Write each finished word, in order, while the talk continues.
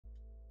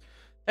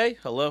Hey,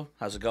 hello,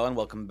 how's it going?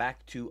 Welcome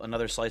back to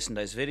another Slice and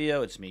Dice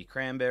video. It's me,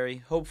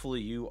 Cranberry.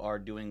 Hopefully you are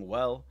doing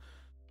well.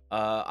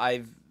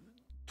 I've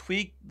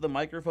tweaked the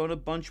microphone a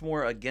bunch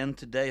more again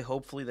today.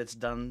 Hopefully that's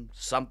done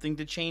something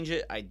to change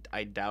it.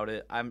 I doubt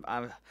it. I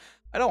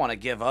don't want to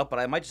give up, but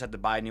I might just have to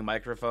buy a new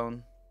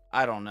microphone.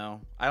 I don't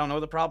know. I don't know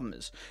what the problem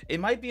is. It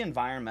might be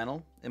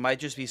environmental. It might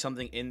just be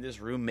something in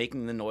this room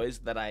making the noise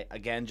that I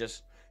again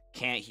just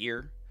can't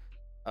hear.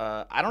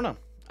 I don't know.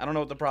 I don't know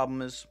what the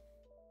problem is.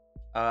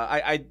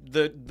 My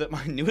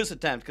newest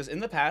attempt, because in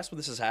the past when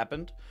this has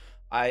happened,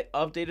 I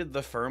updated the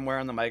firmware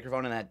on the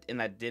microphone and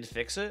that did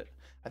fix it.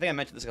 I think I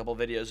mentioned this a couple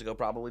videos ago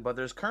probably, but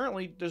there's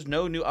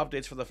no new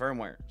updates for the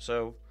firmware.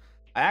 So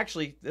I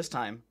actually this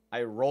time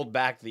I rolled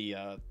back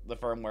the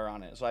firmware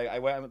on it. So I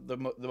went with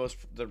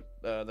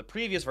the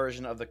previous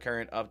version of the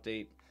current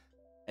update,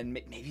 and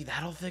maybe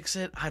that'll fix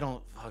it. I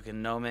don't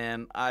fucking know,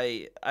 man.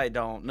 I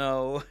don't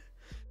know,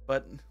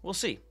 but we'll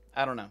see.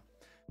 I don't know.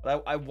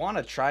 But I want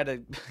to try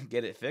to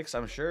get it fixed.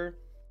 I'm sure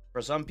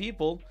for some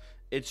people,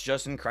 it's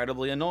just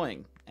incredibly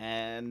annoying.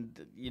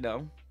 And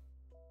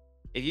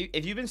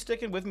if you've been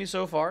sticking with me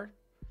so far,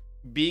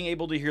 being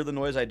able to hear the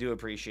noise, I do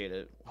appreciate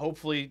it.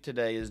 Hopefully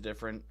today is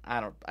different.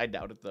 I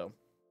doubt it though.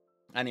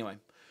 Anyway,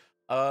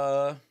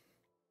 uh,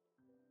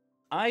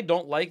 I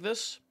don't like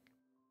this.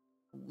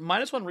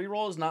 -1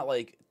 reroll is not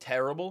like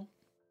terrible,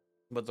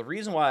 but the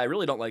reason why I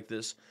really don't like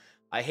this,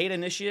 I hate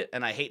Initiate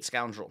and I hate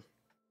Scoundrel.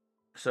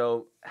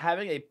 So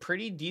having a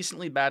pretty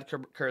decently bad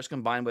curse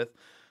combined with,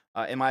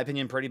 in my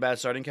opinion, pretty bad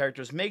starting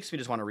characters makes me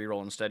just want to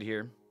reroll instead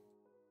here.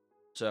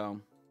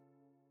 So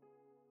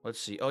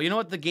let's see. Oh, you know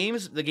what? The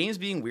game's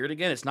being weird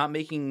again. It's not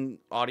making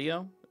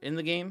audio in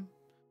the game.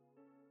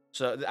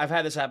 So I've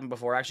had this happen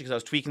before actually because I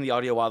was tweaking the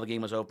audio while the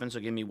game was open. So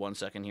give me 1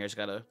 second here. Just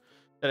gotta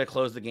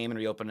close the game and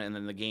reopen it, and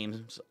then the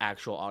game's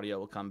actual audio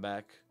will come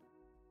back.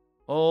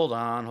 Hold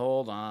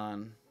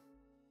on,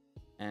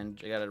 and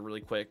I got it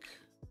really quick.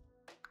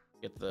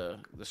 Get the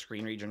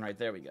screen region right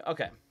there. We go.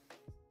 Okay.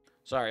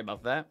 Sorry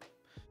about that.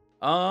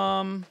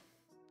 I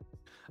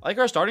like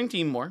our starting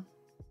team more.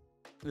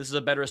 This is a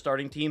better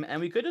starting team,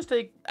 and we could just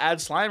add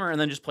Slimer and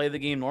then just play the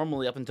game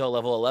normally up until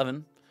level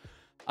 11.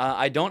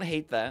 I don't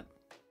hate that,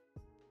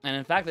 and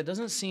in fact, it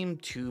doesn't seem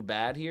too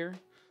bad here.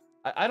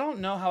 I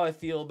don't know how I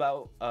feel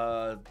about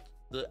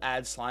the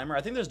add Slimer.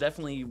 I think there's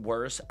definitely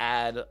worse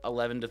add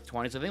 11 to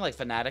 20. So I think like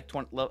Fnatic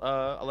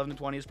 11 to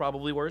 20 is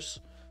probably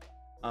worse.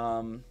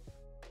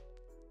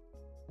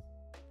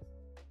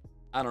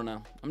 I don't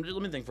know.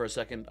 Let me think for a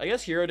second. I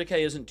guess Hero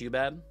Decay isn't too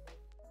bad.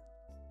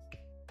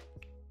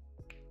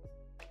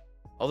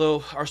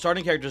 Although our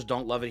starting characters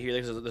don't love it here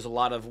because there's a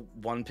lot of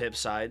 1-pip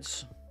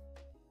sides.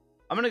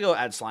 I'm gonna go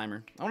add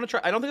Slimer. I want to try.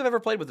 I don't think I've ever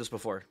played with this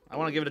before. I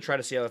want to give it a try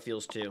to see how it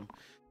feels too.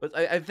 But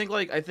I think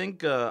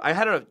I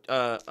had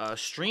a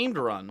streamed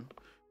run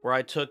where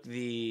I took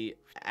the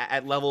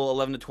at level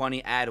 11 to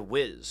 20 add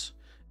Wiz,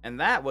 and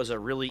that was a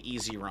really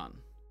easy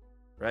run,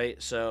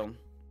 right? So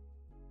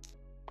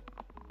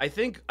I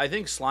think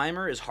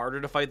Slimer is harder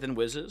to fight than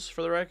Wiz is,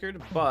 for the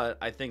record, but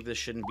I think this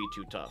shouldn't be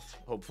too tough.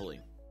 Hopefully,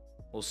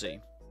 we'll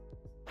see.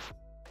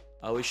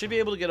 We should be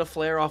able to get a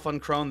flare off on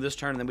Crone this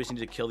turn, and then we just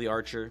need to kill the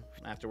archer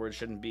afterwards.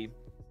 Shouldn't be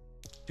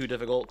too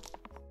difficult.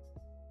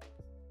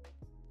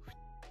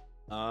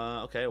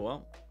 Okay,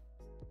 well,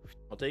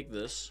 I'll take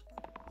this.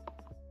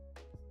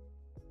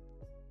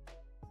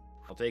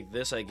 I'll take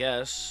this, I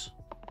guess.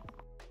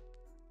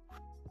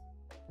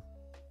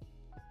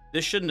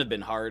 This shouldn't have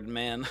been hard,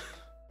 man.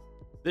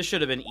 This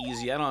should have been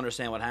easy. I don't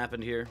understand what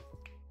happened here.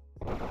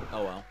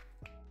 Oh well.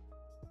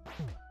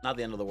 Not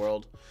the end of the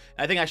world.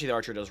 I think actually the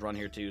archer does run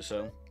here too,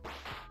 so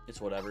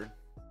it's whatever.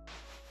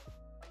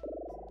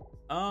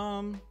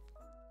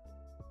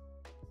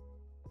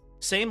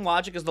 Same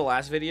logic as the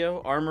last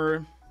video.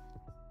 Armor,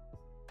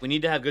 we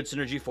need to have good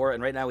synergy for it,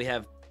 and right now we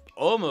have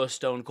almost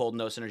stone cold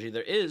no synergy.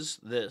 There is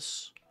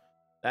this.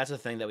 That's a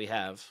thing that we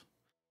have.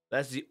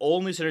 That's the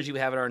only synergy we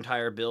have in our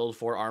entire build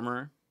for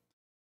armor.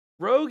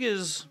 Rogue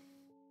is,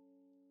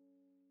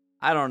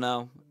 I don't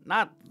know,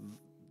 not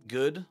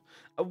good.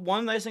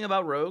 One nice thing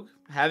about Rogue,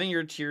 having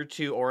your tier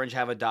 2 orange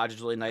have a dodge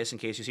is really nice in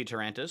case you see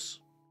Tarantus.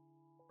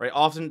 Right?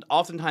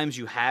 Oftentimes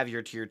you have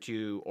your tier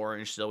 2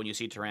 orange still when you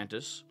see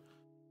Tarantus.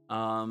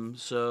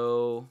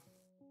 So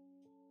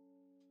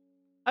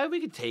we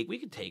could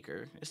take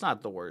her. It's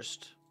not the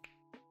worst.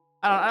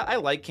 I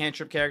like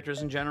cantrip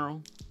characters in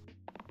general,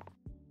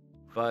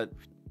 but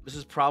this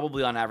is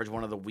probably on average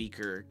one of the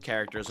weaker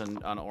characters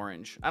on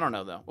orange. I don't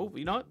know though. Oh,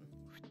 you know what?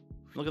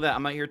 Look at that.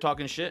 I'm out here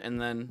talking shit, and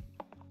then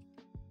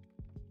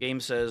game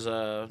says,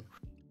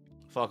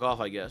 fuck off,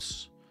 I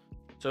guess.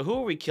 So who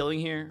are we killing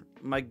here?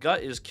 My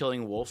gut is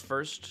killing Wolf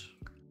first.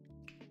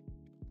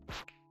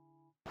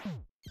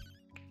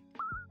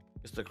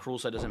 Because the cruel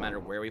side doesn't matter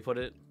where we put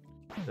it.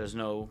 There's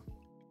no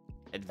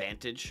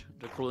advantage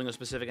to crueling a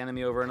specific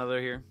enemy over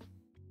another here.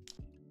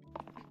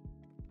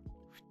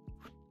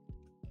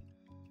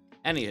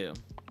 Anywho.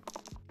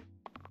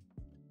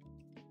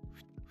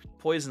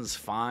 Poison's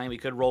fine. We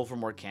could roll for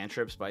more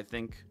cantrips, but I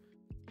think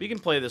we can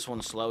play this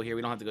one slow here.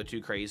 We don't have to go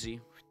too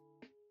crazy.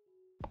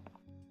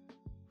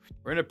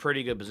 We're in a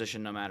pretty good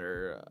position no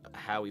matter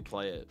how we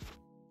play it.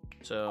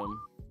 So...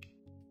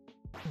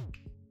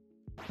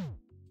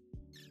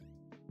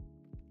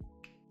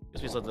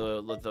 guess we just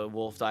let the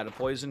wolf die to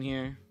poison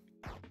here.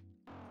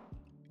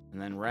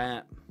 And then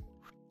rat.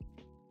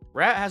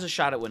 Rat has a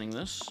shot at winning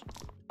this.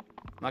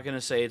 I'm not going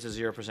to say it's a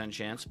 0%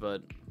 chance,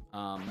 but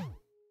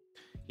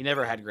he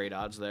never had great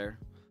odds there.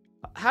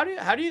 How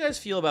do you guys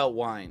feel about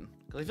wine?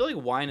 Because I feel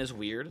like wine is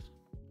weird.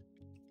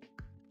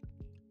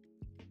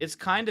 It's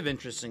kind of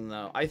interesting,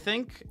 though. I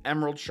think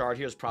Emerald Shard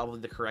here is probably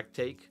the correct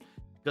take.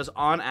 Because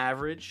on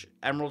average,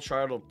 Emerald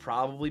Shard will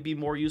probably be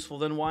more useful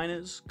than wine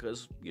is.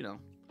 Because, you know,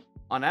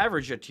 on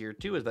average, a tier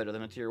 2 is better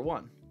than a tier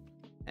 1.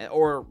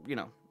 Or, you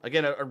know,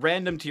 again, a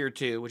random tier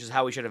 2, which is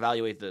how we should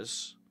evaluate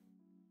this,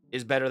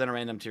 is better than a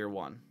random tier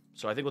 1.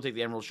 So I think we'll take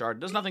the Emerald Shard.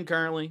 Does nothing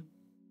currently.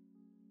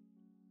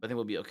 I think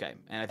we'll be okay.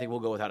 And I think we'll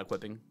go without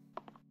equipping.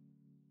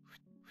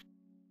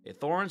 Okay,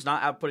 Thorns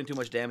not outputting too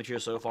much damage here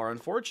so far.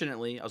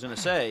 Unfortunately, I was going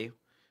to say,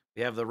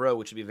 we have the Rogue,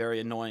 which would be very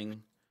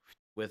annoying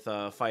with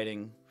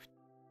fighting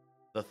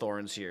the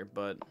Thorns here.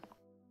 But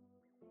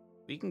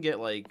we can get,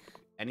 like,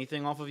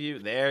 anything off of you.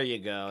 There you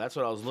go. That's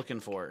what I was looking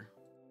for.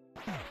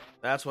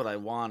 That's what I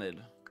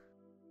wanted.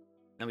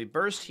 Then we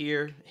burst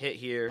here, hit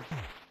here,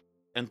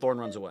 and Thorn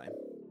runs away.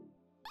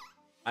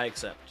 I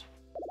accept.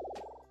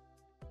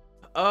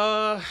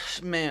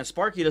 Man,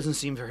 Sparky doesn't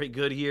seem very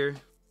good here.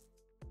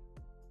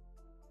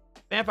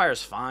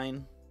 Vampire's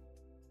fine.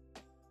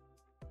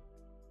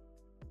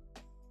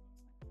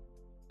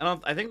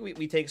 I think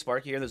we take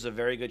Sparky here. There's a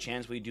very good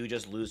chance we do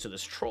just lose to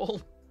this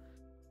troll.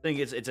 I think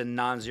it's a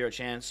non-zero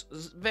chance.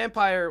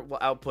 Vampire will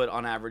output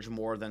on average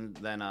more than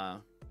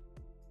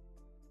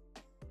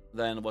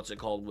what's it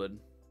called would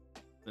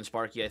than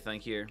Sparky, I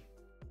think, here.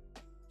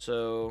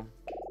 So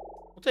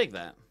we'll take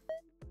that.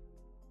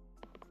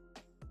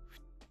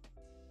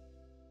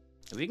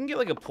 If we can get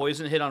like a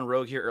poison hit on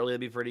Rogue here early,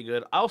 that'd be pretty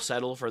good. I'll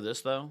settle for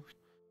this though.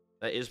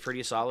 That is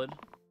pretty solid.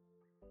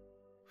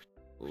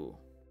 Ooh.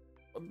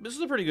 This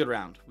is a pretty good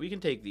round. We can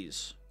take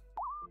these.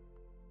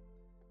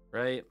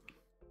 Right?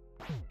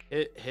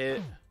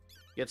 Hit.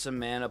 Get some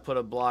mana. Put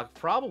a block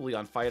probably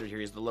on Fighter here.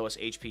 He's the lowest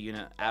HP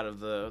unit out of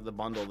the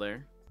bundle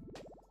there.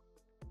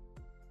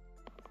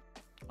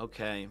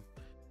 Okay.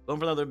 Going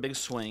for another big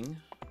swing.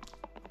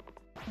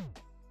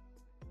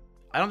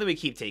 I don't think we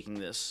keep taking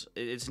this.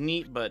 It's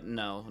neat, but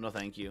no. No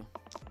thank you.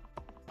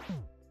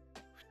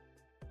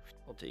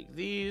 I'll take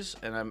these.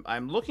 And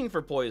I'm looking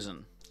for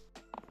poison.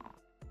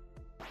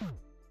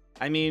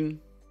 I mean,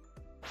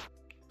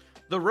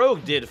 the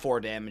Rogue did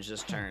 4 damage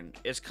this turn.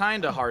 It's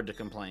kind of hard to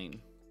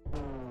complain.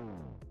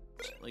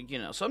 Like, you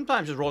know,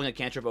 sometimes just rolling a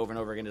cantrip over and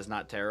over again is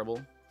not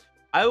terrible.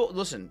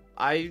 Listen,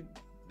 I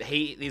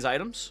hate these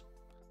items.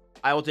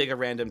 I will take a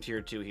random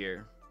tier 2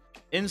 here.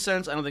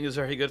 Incense, I don't think is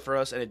very good for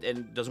us, and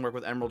it doesn't work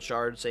with Emerald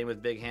Shard. Same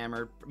with Big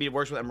Hammer. I mean, it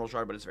works with Emerald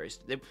Shard, but it's very...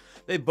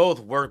 They both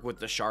work with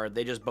the Shard.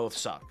 They just both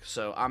suck.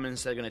 So I'm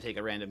instead going to take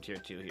a random tier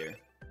 2 here.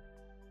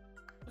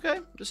 Okay,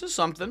 this is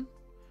something.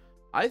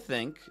 I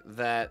think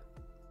that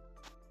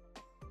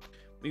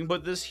we can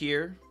put this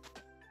here.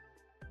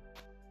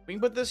 We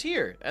can put this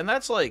here. And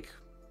that's, like,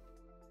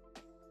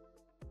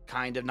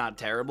 kind of not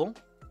terrible.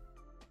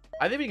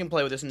 I think we can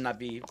play with this and not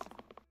be,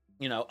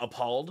 you know,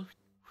 appalled.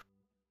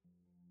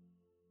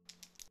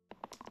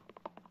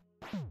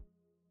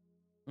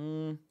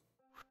 We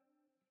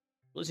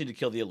just need to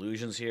kill the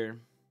illusions here.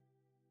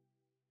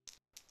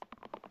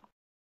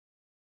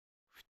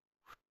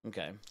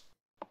 Okay.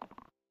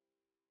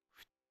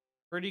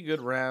 Pretty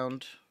good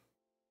round.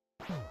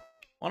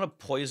 Want a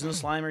poison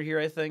slimer here,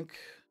 I think.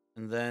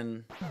 And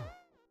then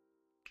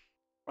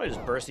probably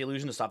just burst the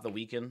illusion to stop the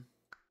weaken.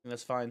 I think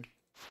that's fine.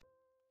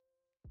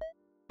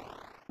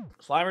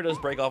 Slimer does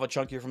break off a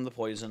chunk here from the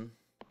poison.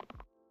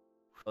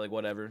 But, like,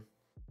 whatever.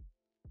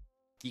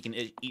 He can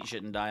eat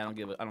shit and die. I don't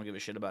give a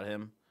shit about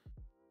him.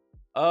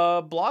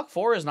 Block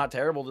 4 is not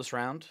terrible this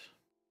round.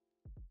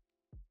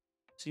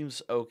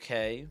 Seems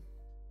okay.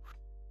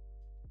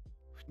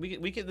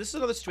 We can. This is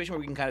another situation where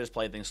we can kind of just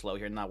play things slow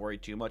here and not worry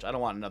too much. I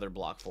don't want another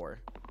block 4.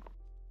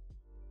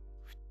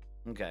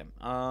 Okay.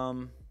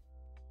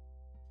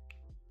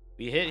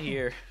 We hit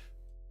here.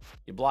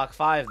 You block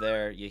 5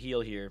 there. You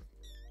heal here.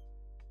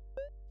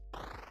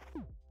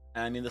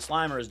 And I mean, the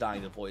Slimer is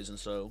dying to poison,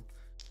 so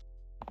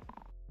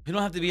you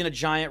don't have to be in a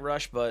giant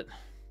rush, but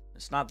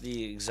it's not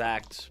the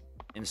exact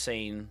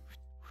insane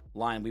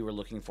line we were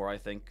looking for, I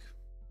think.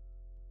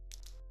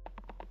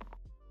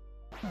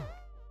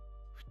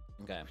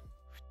 Okay.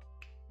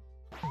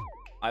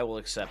 I will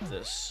accept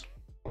this.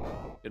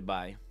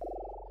 Goodbye.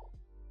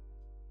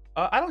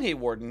 I don't hate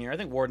Warden here. I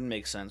think Warden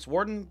makes sense.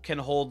 Warden can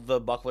hold the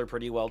Buckler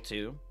pretty well,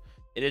 too.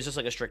 It is just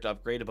like a strict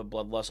upgrade to put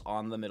Bloodlust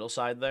on the middle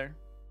side there.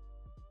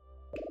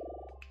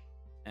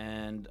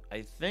 And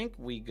I think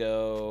we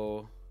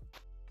go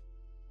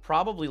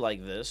probably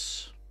like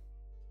this.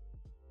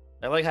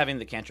 I like having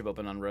the cantrip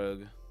open on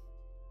Rogue.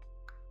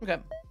 Okay.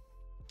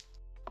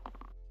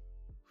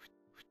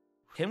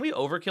 Can we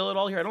overkill it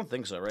all here? I don't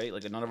think so, right?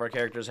 Like, none of our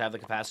characters have the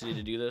capacity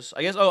to do this.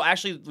 I guess... Oh,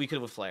 actually, we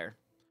could with Flare.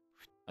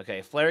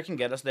 Okay, Flare can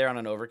get us there on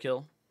an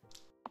overkill.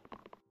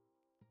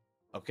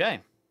 Okay.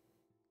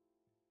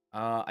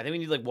 I think we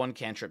need like one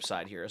cantrip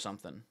side here or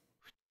something.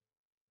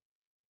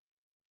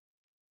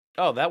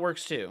 Oh, that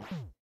works too.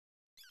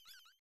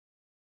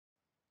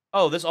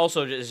 Oh, this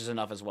also is just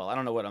enough as well. I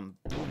don't know what I'm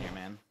doing here,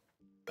 man.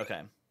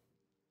 Okay.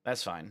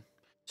 That's fine.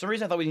 For some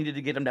reason I thought we needed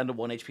to get him down to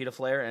 1 HP to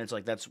Flare, and it's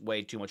like, that's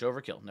way too much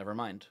overkill. Never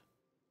mind.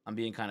 I'm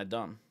being kind of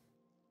dumb.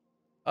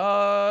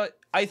 I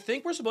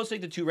think we're supposed to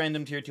take the 2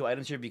 random tier 2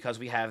 items here because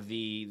we have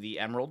the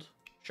Emerald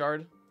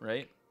Shard,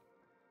 right?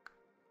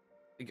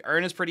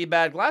 Urn is pretty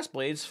bad. Glass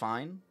Blade's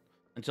fine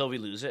until we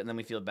lose it, and then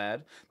we feel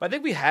bad. But I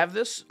think we have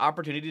this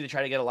opportunity to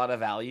try to get a lot of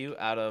value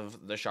out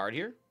of the Shard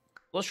here.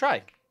 Let's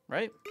try,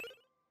 right?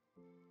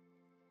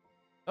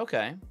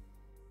 Okay.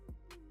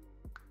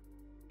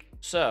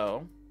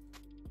 So,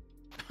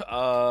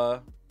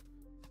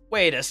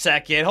 wait a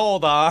second.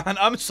 Hold on.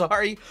 I'm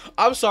sorry.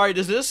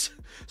 Does this...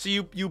 So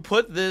you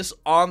put this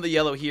on the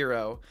yellow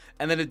hero,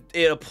 and then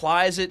it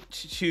applies it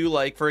to,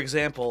 like, for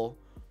example...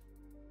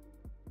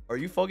 Are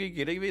you fucking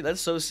kidding me?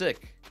 That's so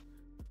sick.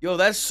 Yo,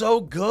 that's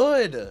so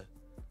good.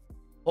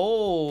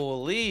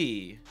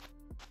 Holy.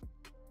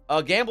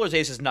 Gambler's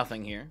Ace is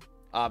nothing here,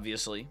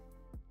 obviously.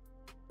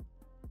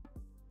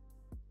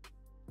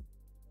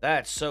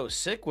 That's so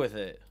sick with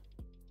it.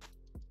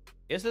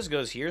 Guess this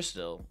goes here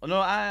still. Oh, no,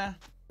 I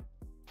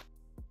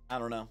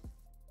don't know.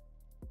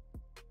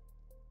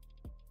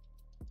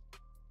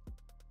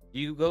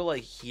 You go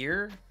like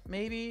here,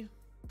 maybe?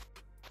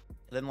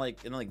 Then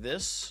like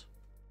this?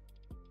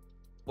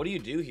 What do you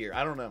do here?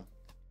 I don't know.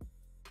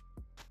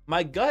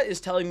 My gut is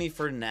telling me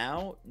for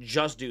now,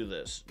 just do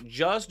this.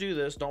 Just do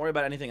this. Don't worry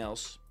about anything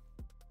else.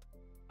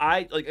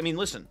 I mean,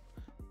 listen.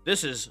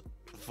 This is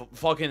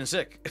fucking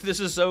sick.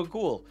 This is so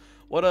cool.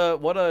 What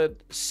a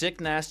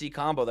sick, nasty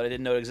combo that I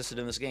didn't know existed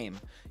in this game.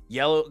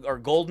 Yellow or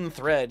golden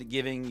thread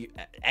giving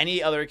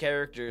any other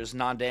characters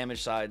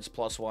non-damage sides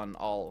 +1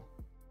 all.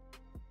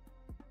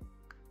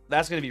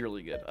 That's gonna be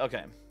really good.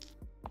 Okay.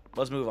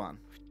 Let's move on.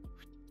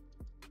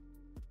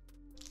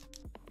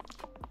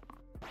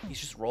 He's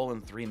just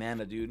rolling 3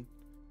 mana, dude.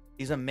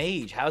 He's a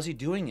mage. How's he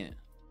doing it?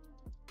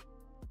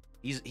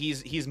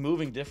 He's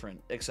moving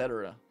different,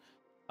 etc.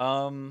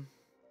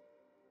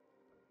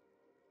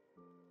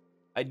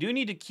 I do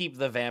need to keep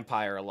the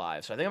vampire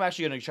alive, so I think I'm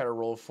actually going to try to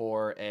roll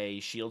for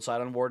a shield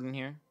side on Warden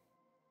here.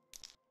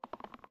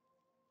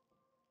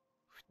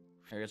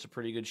 Here gets a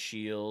pretty good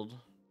shield.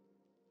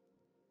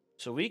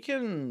 So we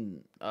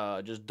can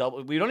just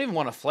double... We don't even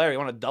want a flare. We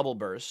want a double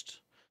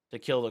burst to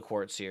kill the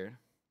quartz here.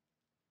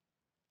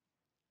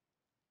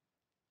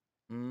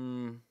 I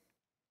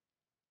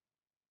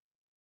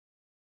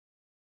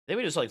think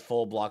we just like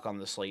full block on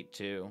the slate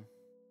too.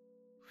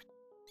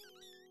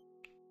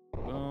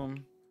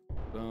 Boom.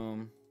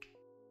 Boom.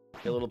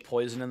 Get a little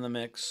poison in the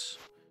mix.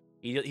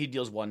 He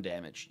deals 1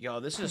 damage. Yo,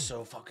 this is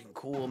so fucking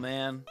cool,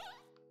 man.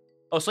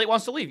 Oh, Slate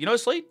wants to leave. You know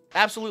what, Slate?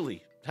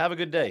 Absolutely. Have a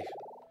good day.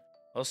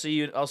 I'll see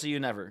you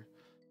never.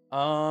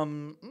 I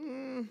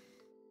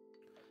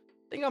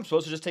think I'm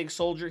supposed to just take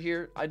Soldier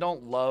here. I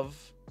don't love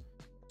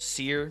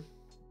Seer.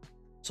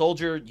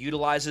 Soldier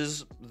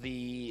utilizes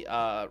the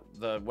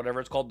whatever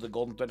it's called, the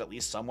golden thread, at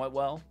least somewhat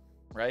well,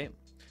 right?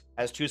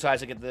 Has 2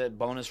 sides to get the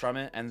bonus from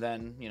it, and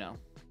then, you know,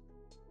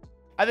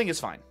 I think it's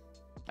fine.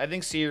 I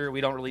think Seer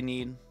we don't really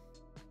need,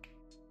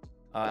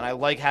 and I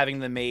like having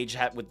the mage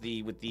with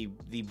the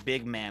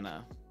big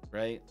mana,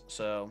 right?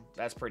 So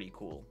that's pretty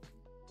cool.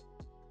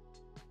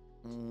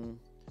 And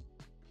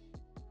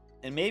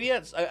maybe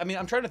it's, I mean,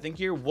 I'm trying to think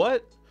here.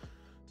 What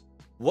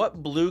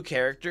blue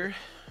character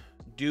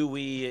do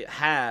we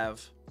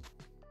have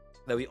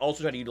that we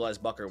also try to utilize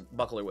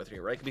Buckler with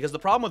here, right? Because the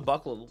problem with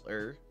Buckler,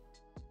 I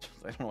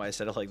don't know why I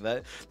said it like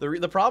that.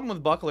 The problem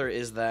with Buckler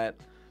is that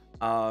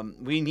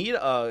we need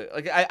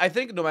I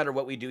think no matter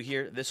what we do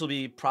here, this will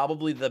be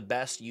probably the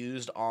best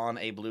used on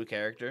a blue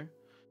character,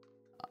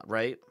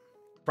 right?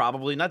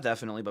 Probably, not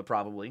definitely, but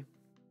probably.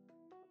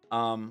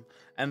 And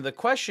the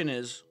question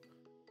is,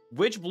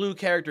 which blue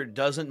character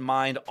doesn't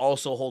mind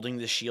also holding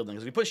this shielding?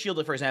 Because if we put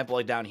shielded, for example,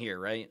 like down here,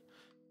 right?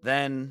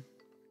 Then,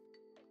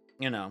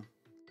 you know,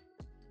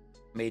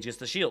 mage gets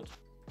the shield.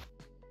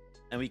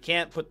 And we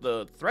can't put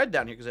the thread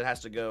down here because it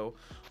has to go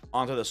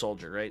onto the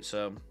soldier, right?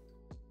 So,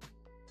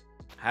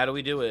 how do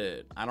we do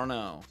it? I don't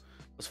know.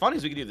 What's funny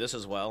is we can do this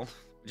as well,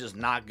 which is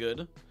not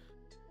good.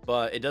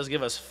 But it does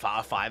give us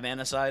 5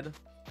 mana side.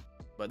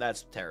 But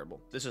that's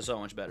terrible. This is so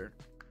much better.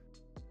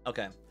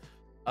 Okay.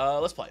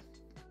 Let's play.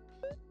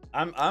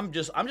 I'm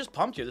just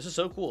pumped here. This is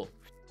so cool.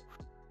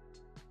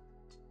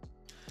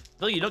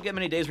 Phil, you don't get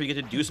many days where you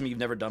get to do something you've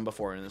never done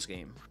before in this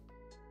game.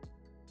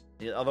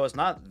 Yeah, although it's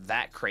not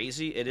that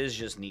crazy, it is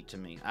just neat to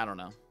me. I don't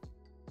know.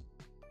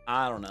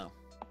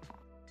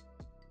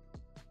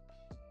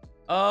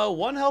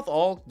 1 health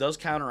all does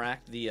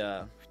counteract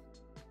the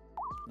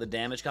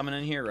damage coming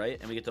in here, right?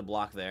 And we get to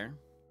block there.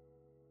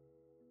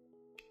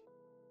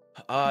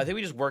 I think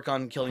we just work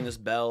on killing this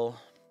bell.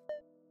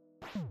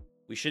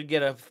 We should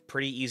get a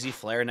pretty easy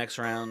flare next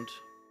round.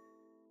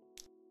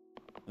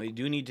 We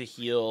do need to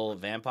heal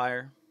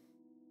Vampire.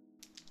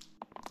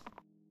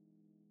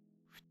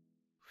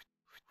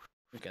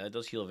 Okay, that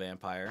does heal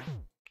Vampire.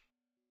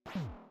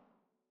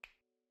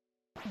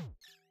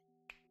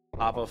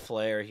 Pop a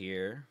flare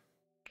here.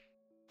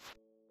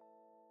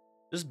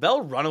 Does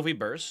Bell run if we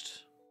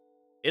burst?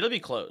 It'll be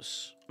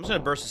close. I'm just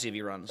gonna burst to see if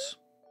he runs.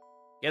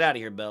 Get out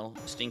of here, Bell.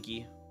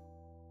 Stinky.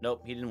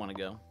 Nope, he didn't want to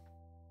go.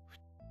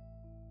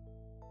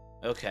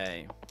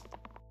 Okay.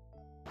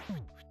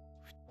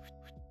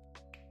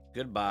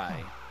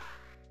 Goodbye.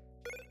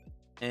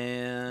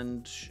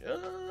 And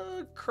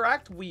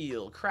cracked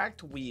wheel.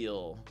 Cracked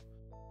wheel.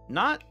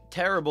 Not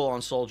terrible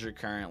on Soldier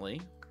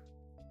currently.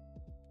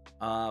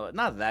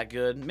 Not that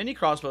good. Mini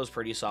crossbow is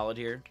pretty solid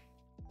here.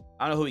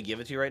 I don't know who we give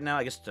it to right now.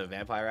 I guess the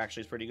Vampire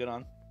actually is pretty good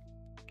on.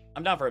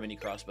 I'm down for a mini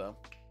crossbow.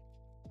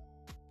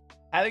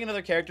 Having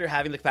another character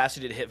having the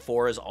capacity to hit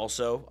 4 is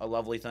also a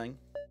lovely thing.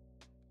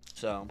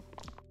 So,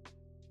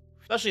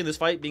 especially in this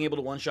fight, being able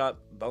to one-shot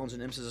Bones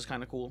and Imps is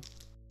kind of cool.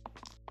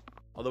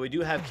 Although we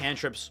do have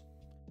cantrips.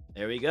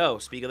 There we go.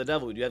 Speak of the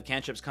devil. We do have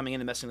cantrips coming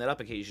in and messing that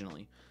up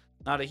occasionally.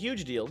 Not a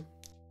huge deal,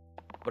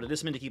 but it is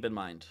something to keep in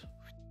mind.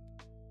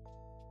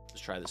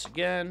 Let's try this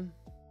again.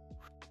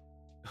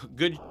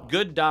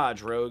 Good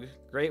dodge, Rogue.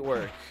 Great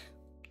work.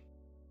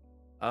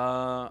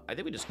 I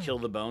think we just kill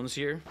the Bones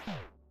here. I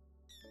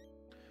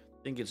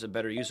think it's a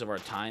better use of our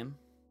time.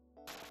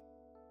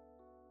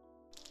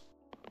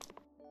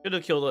 Could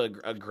have killed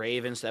a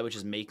grave instead, which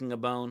is making a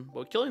bone.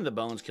 But killing the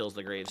Bones kills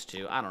the graves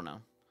too. I don't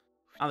know.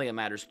 I don't think it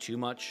matters too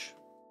much.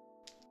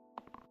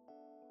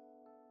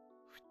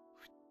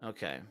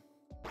 Okay.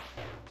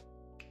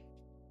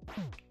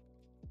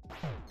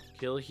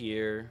 Kill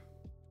here.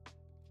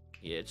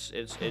 Yeah,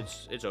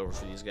 it's over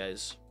for these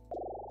guys.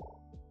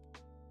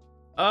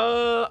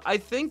 I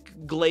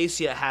think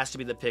Glacia has to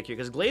be the pick here,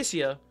 because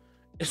Glacia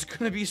is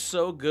going to be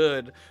so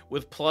good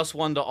with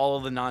 +1 to all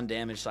of the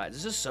non-damage sides.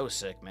 This is so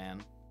sick,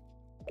 man.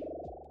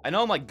 I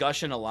know I'm, like,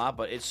 gushing a lot,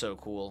 but it's so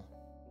cool.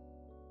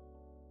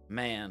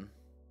 Man.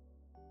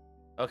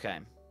 Okay.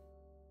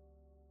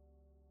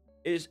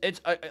 This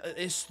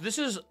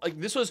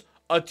was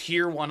a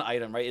tier 1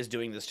 item, right, is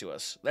doing this to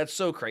us. That's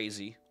so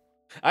crazy.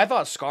 I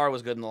thought Scar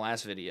was good in the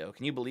last video.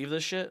 Can you believe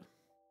this shit?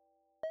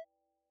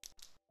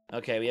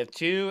 Okay, we have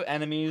 2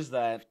 enemies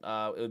that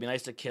it would be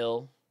nice to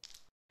kill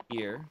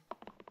here.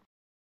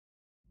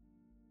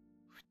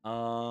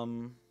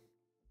 Did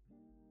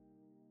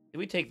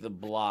we take the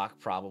block?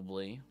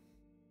 Probably.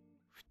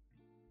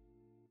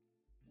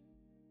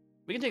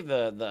 We can take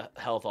the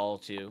health all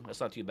too. That's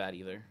not too bad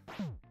either.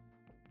 Okay,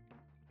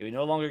 we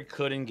no longer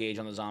could engage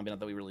on the zombie. Not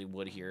that we really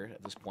would here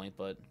at this point,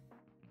 but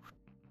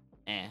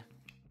eh.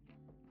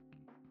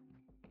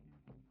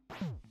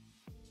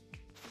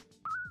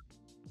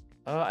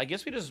 I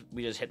guess we just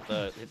hit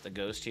the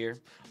ghost here.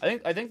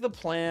 I think the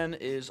plan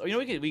is, you know,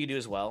 we could do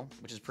as well,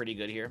 which is pretty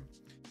good here.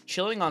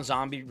 Chilling on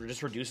zombie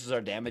just reduces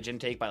our damage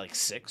intake by like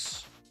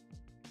 6.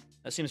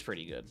 That seems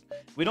pretty good.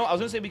 We don't. I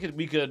was gonna say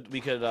we could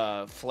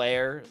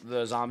flare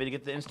the zombie to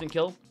get the instant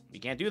kill. We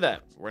can't do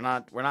that. We're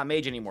not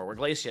mage anymore. We're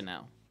Glacia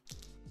now,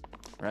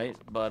 right?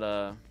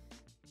 But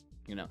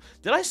you know,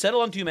 did I settle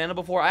on 2 mana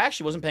before? I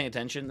actually wasn't paying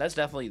attention. That's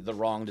definitely the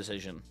wrong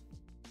decision.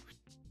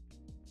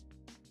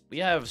 We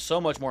have so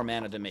much more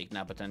mana to make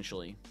now,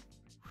 potentially.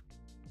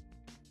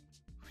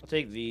 I'll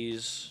take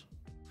these.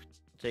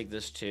 I'll take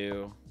this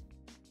too.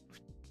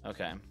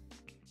 Okay.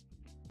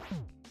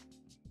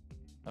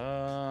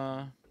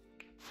 I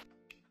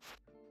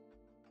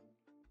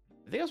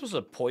think I'm supposed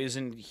to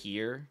poison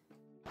here.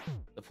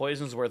 The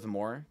poison's worth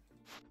more.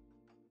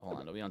 Hold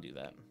on, no, we don't do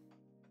that.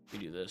 We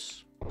do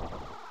this.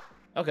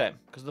 Okay,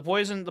 because the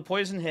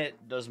poison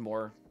hit does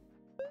more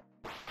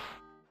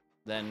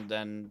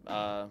than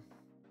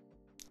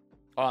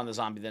on the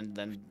zombie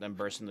than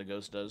bursting the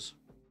ghost does.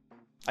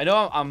 I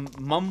know I'm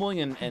mumbling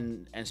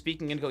and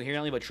speaking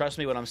incoherently, but trust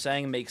me, what I'm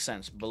saying makes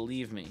sense.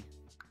 Believe me.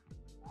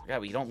 Yeah,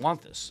 we don't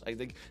want this. I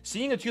think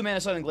seeing a 2-mana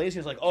Sun and Glacier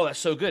is like, oh, that's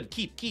so good.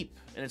 Keep.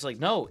 And it's like,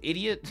 no,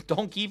 idiot,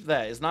 don't keep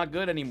that. It's not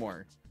good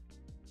anymore.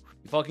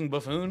 You fucking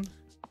buffoon.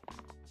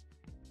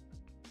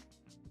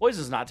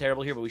 Poison's not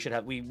terrible here, but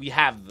we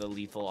have the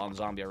lethal on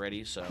zombie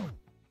already, so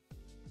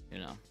you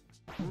know.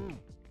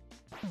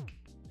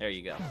 There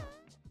you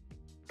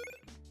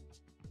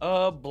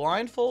go.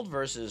 Blindfold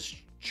versus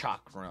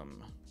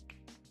Chakram.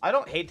 I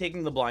don't hate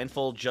taking the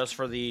blindfold just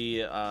for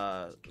the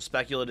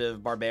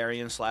speculative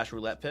barbarian /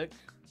 roulette pick.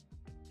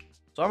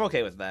 So I'm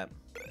okay with that.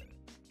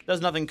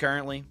 Does nothing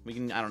currently. We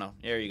can, I don't know.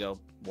 There you go,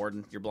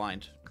 Warden. You're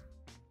blind.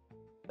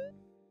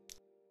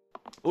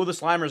 Ooh, the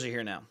Slimers are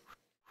here now.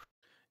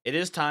 It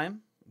is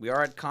time. We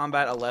are at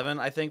combat 11,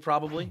 I think,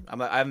 probably.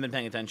 I haven't been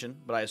paying attention,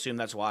 but I assume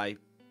that's why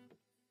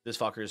this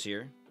fucker is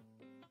here.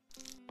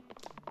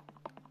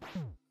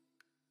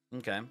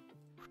 Okay.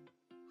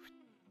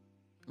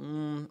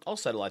 I'll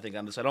settle, I think,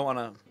 on this. I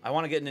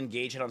want to get an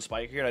engage hit on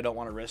Spiker here, and I don't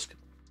want to risk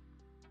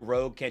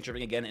Rogue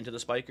cantripping again into the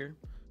Spiker.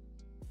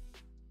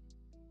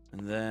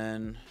 And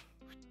then,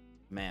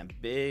 man,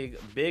 big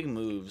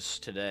moves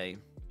today.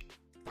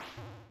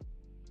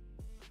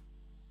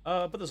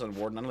 Put this on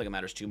Warden. I don't think it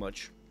matters too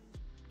much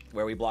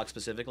where we block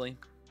specifically.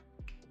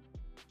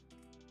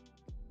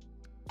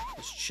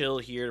 Just chill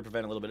here to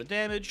prevent a little bit of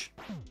damage.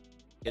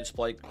 Get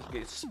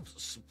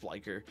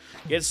Spliker.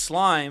 Get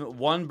Slime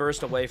 1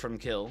 burst away from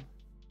kill.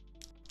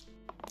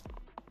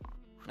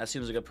 That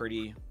seems like a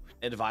pretty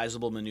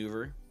advisable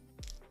maneuver.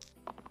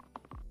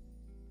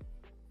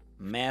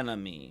 Mana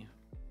me.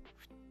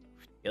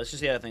 Yeah, let's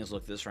just see how things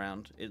look this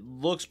round. It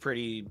looks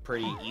pretty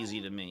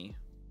easy to me.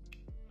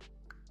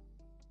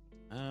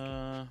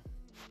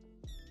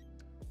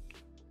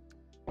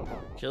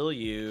 Kill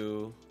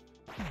you.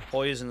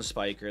 Poison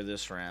Spiker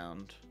this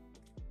round.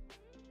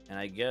 And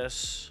I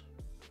guess...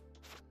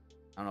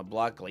 I don't know,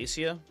 block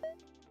Glacia?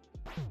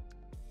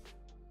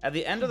 At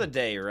the end of the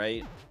day,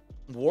 right?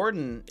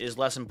 Warden is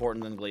less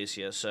important than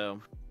Glacia,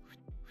 so...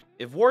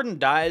 If Warden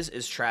dies,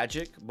 is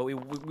tragic, but we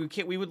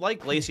would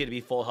like Glacia to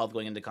be full health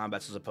going into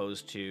combats as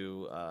opposed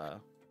to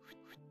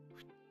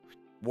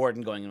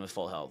Warden going in with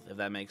full health, if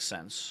that makes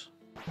sense.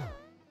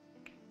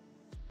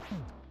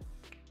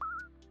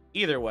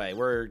 Either way,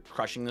 we're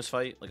crushing this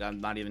fight. Like, I'm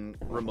not even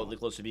remotely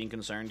close to being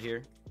concerned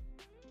here.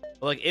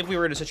 But, like, if we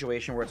were in a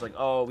situation where it's like,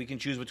 oh, we can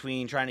choose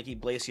between trying to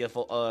keep Glacia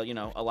full, you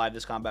know, alive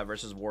this combat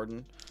versus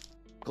Warden,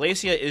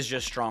 Glacia is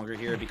just stronger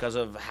here because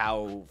of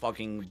how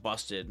fucking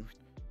busted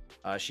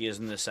she is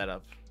in this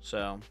setup.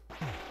 So,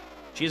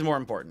 she's more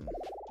important.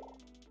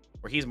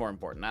 Or he's more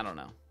important. I don't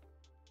know.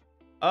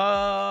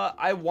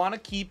 I want to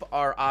keep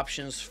our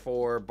options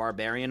for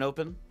Barbarian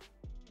open.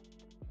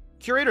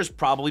 Curator's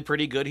probably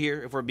pretty good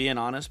here, if we're being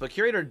honest. But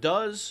Curator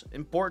does,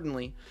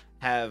 importantly,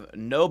 have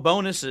no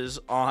bonuses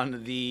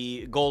on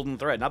the Golden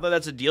Thread. Not that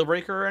that's a deal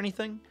breaker or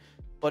anything,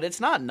 but it's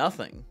not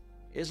nothing.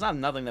 It's not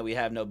nothing that we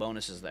have no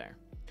bonuses there.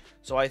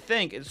 So I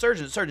think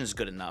Surgeon's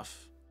good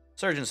enough.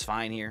 Surgeon's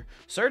fine here.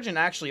 Surgeon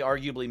actually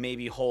arguably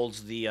maybe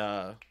holds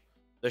the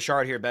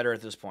shard here better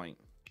at this point.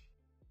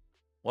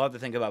 We'll have to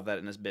think about that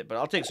in this bit, but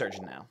I'll take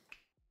Surgeon now.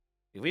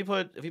 If we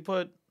put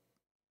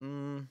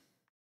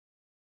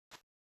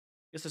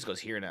I guess this goes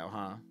here now,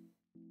 huh?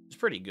 It's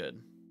pretty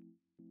good.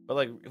 But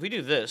like if we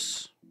do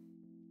this,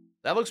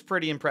 that looks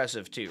pretty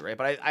impressive too, right?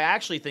 But I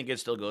actually think it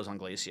still goes on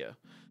Glacia.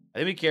 I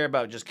think we care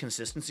about just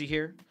consistency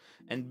here,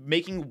 and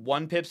making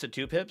 1 pips to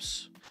 2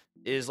 pips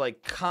is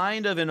like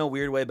kind of in a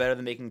weird way better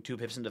than making 2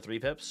 pips into 3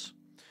 pips.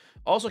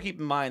 Also keep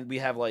in mind we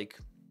have like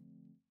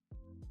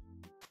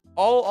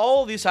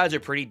all of these sides are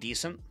pretty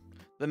decent.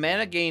 The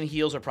mana gain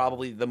heals are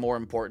probably the more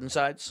important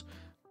sides,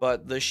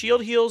 but the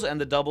shield heals and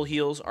the double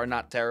heals are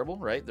not terrible,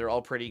 right? They're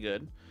all pretty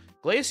good.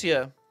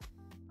 Glacia,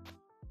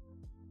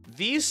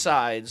 these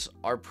sides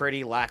are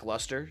pretty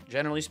lackluster,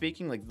 generally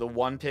speaking, like the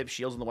 1 pip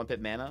shields and the 1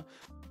 pip mana.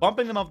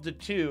 Bumping them up to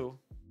 2.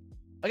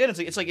 Again,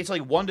 it's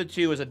like 1 to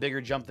 2 is a bigger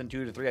jump than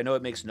 2 to 3. I know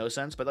it makes no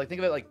sense, but like think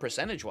of it like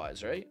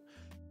percentage-wise, right?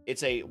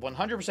 It's a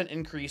 100%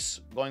 increase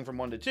going from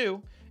 1 to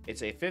 2.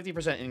 It's a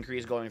 50%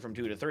 increase going from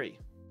 2 to 3.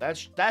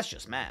 That's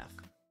just math.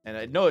 And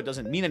I know it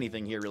doesn't mean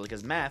anything here really,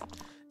 because math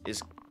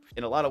is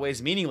in a lot of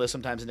ways meaningless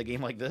sometimes in a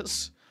game like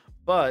this.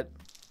 But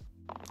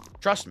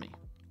trust me,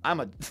 I'm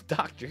a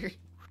doctor.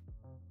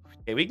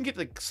 Okay, we can get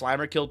the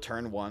Slimer kill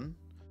turn 1.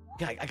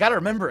 Yeah, I gotta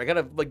remember. I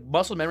gotta like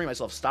muscle memory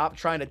myself. Stop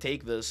trying to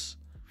take this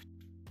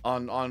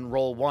on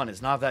roll 1.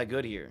 It's not that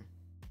good here.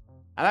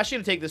 I'm actually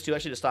gonna take this too,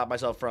 actually, to stop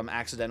myself from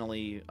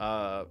accidentally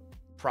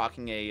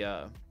proccing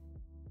a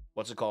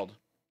what's it called?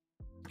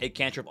 A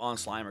cantrip on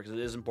Slimer, because it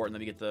is important that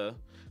we get the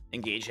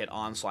engage hit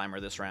on Slimer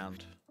this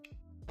round.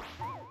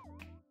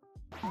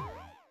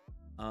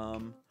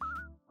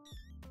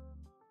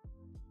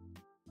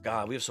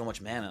 God, we have so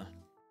much mana.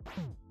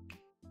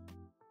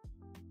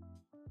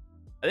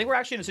 I think we're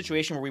actually in a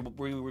situation where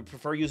we would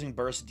prefer using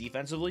burst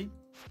defensively,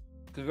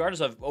 because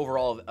regardless of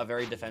overall a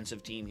very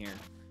defensive team here.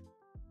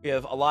 We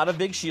have a lot of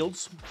big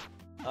shields.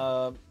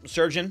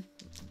 Surgeon,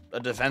 a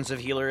defensive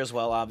healer as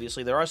well,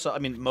 obviously. There are some, I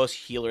mean, most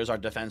healers are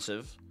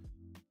defensive,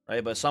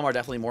 right? But some are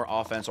definitely more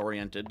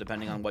offense-oriented,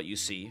 depending on what you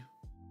see.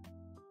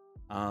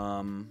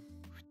 I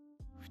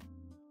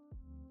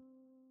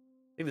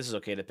think this is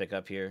okay to pick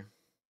up here.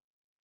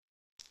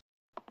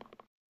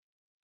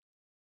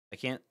 I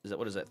can't,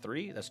 what is that,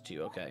 3? That's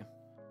 2, okay.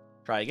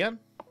 Try again.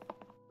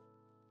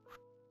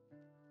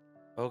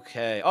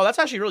 Okay. Oh, that's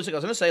actually really sick. I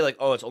was going to say, like,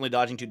 oh, it's only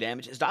dodging 2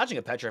 damage. It's dodging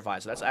a Petrify,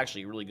 so that's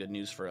actually really good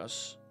news for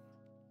us.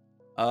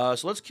 So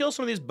let's kill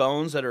some of these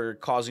bones that are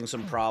causing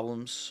some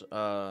problems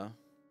down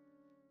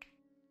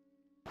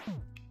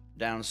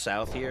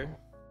south here.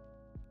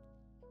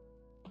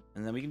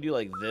 And then we can do,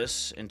 like,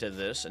 this into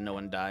this, and no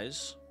one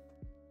dies.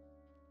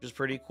 Which is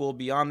pretty cool.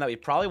 Beyond that, we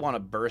probably want to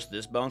burst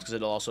this bones, because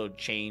it'll also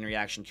chain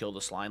reaction kill the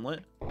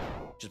Slimelet,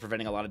 which is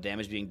preventing a lot of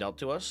damage being dealt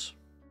to us.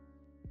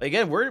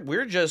 Again,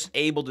 we're just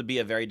able to be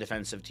a very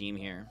defensive team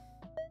here,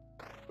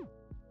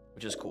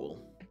 which is cool.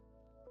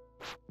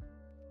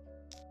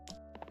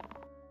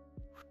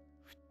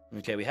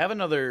 Okay, we have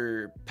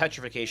another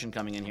petrification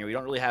coming in here. We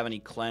don't really have any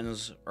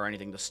cleanse or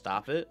anything to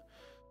stop it.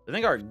 I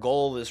think our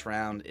goal this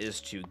round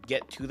is to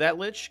get to that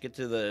Lich, get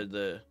to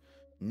the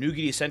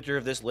nougaty center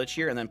of this Lich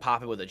here, and then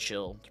pop it with a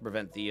chill to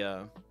prevent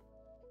the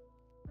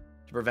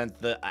to prevent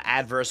the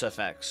adverse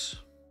effects,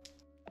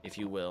 if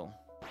you will.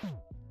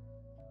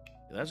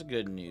 That's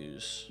good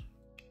news.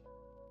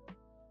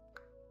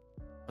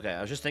 Okay, I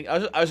was just thinking.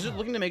 I was just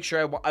looking to make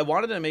sure. I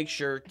wanted to make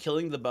sure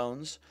killing the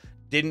bones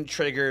didn't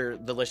trigger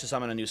the Lich to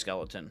summon a new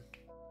skeleton,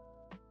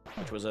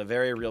 which was a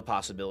very real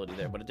possibility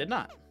there, but it did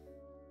not.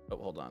 Oh,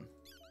 hold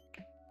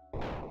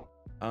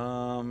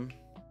on.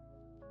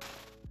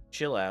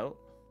 Chill out.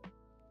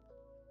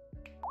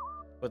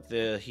 Put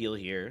the heal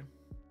here.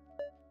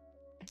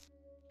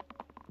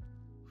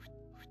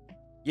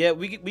 Yeah,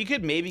 we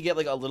could maybe get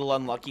like a little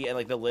unlucky and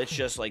like the Lich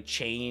just like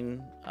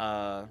chain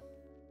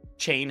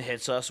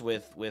hits us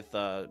with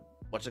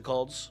what's it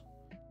called?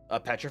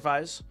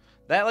 Petrifies.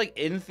 That like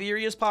in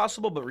theory is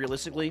possible, but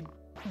realistically,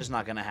 it's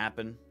not gonna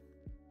happen.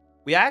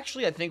 We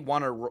actually, I think,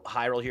 want to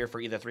high roll here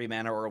for either 3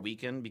 mana or a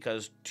weaken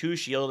because 2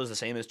 shield is the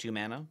same as 2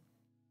 mana.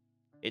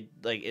 It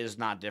like is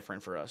not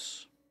different for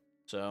us.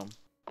 So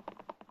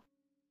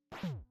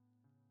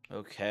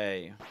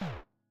okay.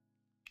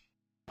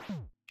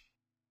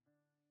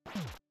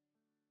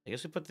 I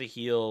guess we put the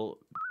heal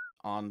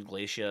on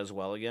Glacia as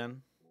well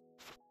again.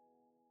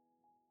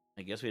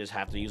 I guess we just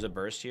have to use a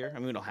burst here. I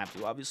mean, we don't have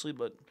to, obviously,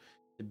 but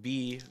to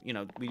be, you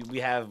know, we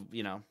have,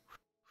 you know,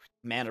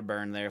 mana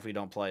burn there if we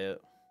don't play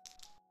it.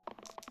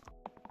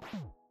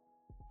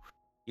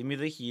 Give me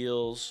the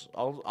heals.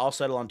 I'll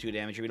settle on 2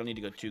 damage here. We don't need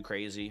to go too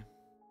crazy.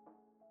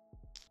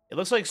 It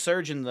looks like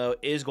Surgeon, though,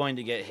 is going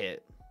to get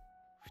hit.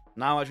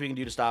 Not much we can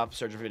do to stop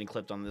Surgeon from getting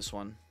clipped on this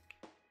one.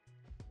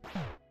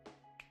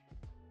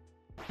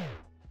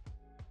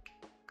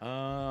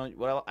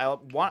 Well,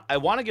 I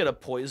want to get a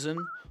poison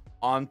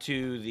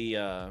onto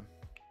the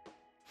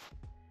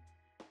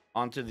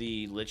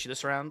Lich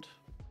this round.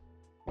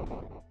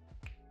 So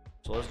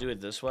let's do it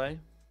this way.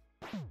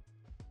 I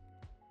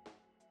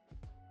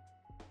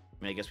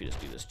mean, I guess we just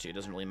do this too. It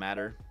doesn't really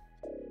matter.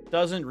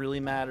 Doesn't really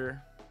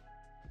matter.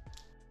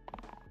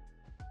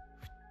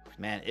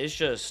 Man, it's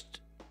just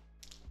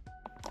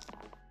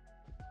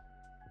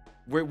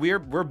we're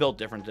built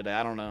different today.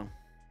 I don't know.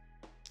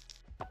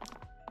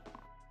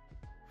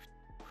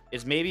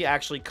 It's maybe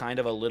actually kind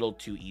of a little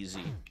too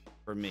easy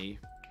for me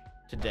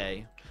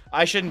today.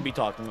 I shouldn't be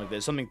talking like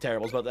this. Something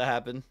terrible is about to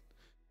happen.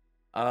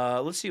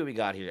 Let's see what we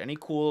got here. Any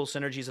cool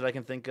synergies that I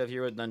can think of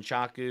here with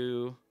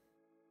Nunchaku?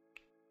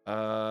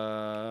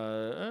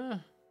 I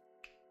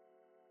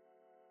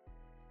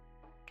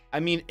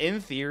mean, in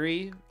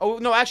theory... Oh,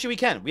 no, actually we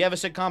can. We have a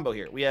sick combo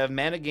here. We have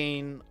mana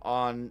gain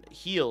on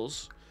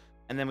heals,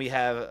 and then we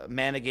have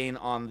mana gain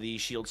on the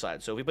shield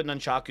side. So if we put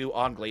Nunchaku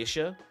on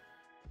Glacia...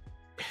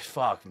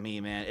 Fuck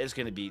me, man. It's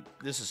gonna be...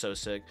 This is so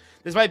sick.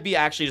 This might be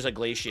actually just a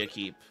Glacia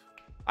keep.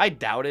 I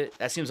doubt it.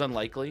 That seems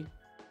unlikely.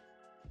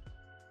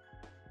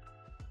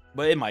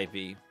 But it might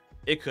be.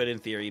 It could, in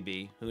theory,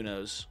 be. Who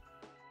knows?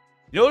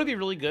 You know what would be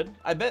really good?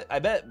 I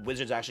bet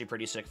Wizard's actually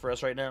pretty sick for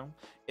us right now.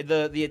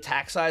 The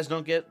attack sides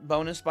don't get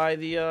bonus by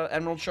the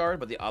Emerald Shard,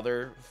 but the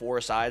other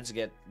 4 sides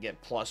get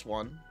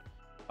 +1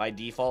 by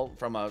default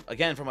from a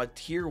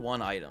tier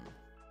 1 item.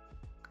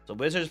 So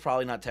Wizard's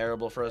probably not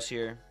terrible for us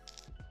here.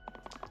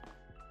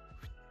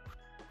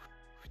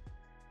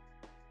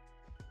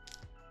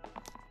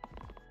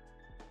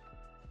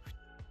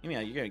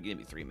 You're gonna give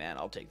me 3 mana.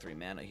 I'll take 3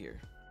 mana here.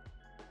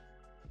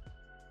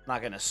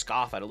 Not gonna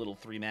scoff at a little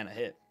 3 mana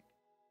hit.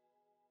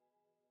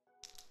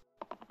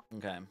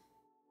 Okay.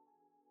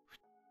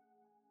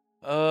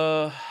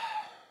 I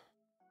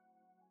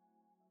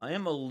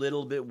am a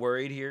little bit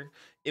worried here.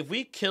 If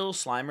we kill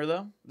Slimer,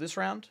 though, this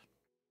round,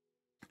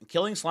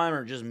 killing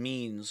Slimer just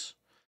means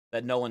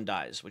that no one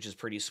dies, which is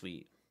pretty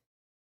sweet.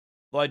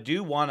 Though I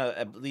do want to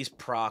at least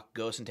proc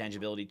Ghost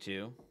Intangibility,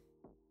 too.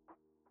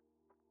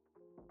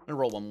 I'm gonna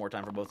roll one more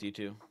time for both of you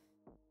two.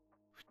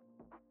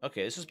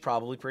 Okay, this is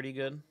probably pretty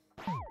good.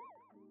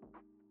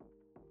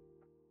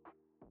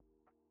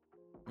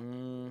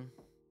 I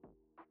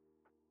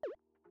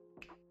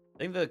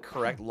think the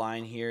correct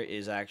line here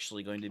is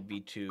actually going to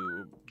be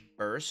to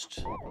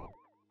burst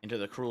into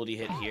the cruelty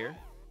hit here.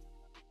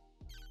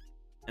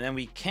 And then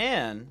we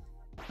can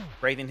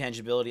break the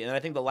intangibility. And I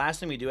think the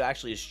last thing we do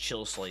actually is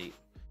chill slate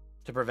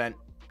to prevent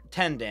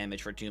 10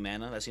 damage for 2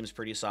 mana. That seems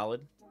pretty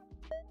solid.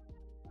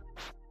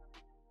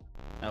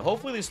 Now,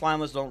 hopefully these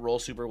slimelets don't roll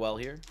super well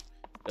here,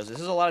 because this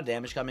is a lot of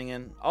damage coming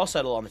in. I'll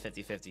settle on the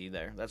 50-50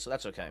 there.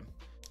 That's okay.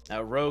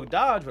 Now, Rogue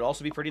Dodge would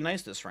also be pretty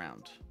nice this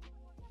round.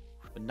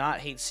 Would not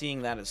hate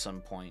seeing that at some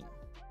point.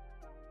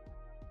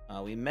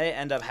 We may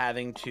end up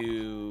having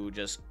to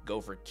just go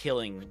for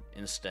killing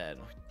instead.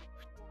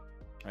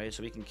 Right,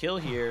 so we can kill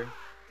here.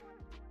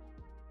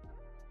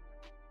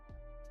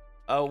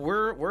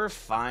 We're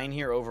fine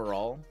here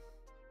overall.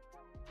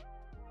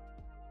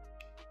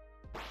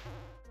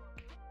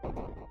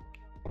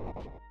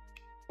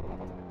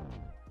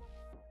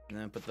 And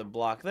then put the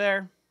block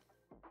there.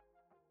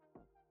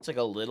 It's like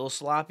a little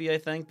sloppy, I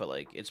think, but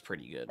like it's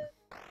pretty good.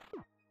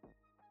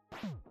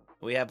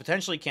 We have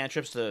potentially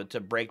cantrips to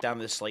break down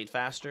this slate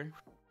faster.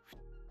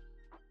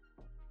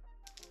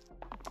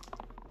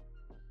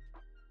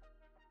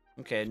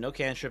 Okay, no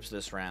cantrips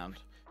this round.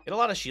 Get a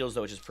lot of shields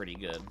though, which is pretty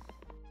good.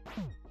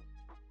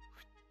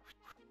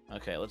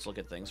 Okay, let's look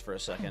at things for a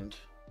second.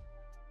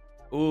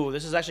 Ooh,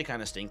 this is actually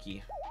kind of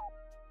stinky.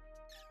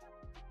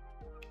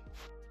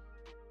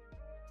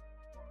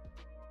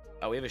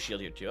 Oh, we have a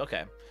shield here too.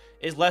 Okay.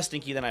 It's less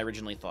stinky than I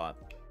originally thought.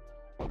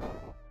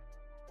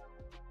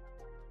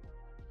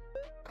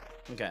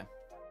 Okay.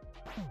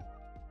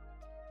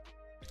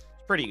 It's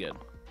pretty good.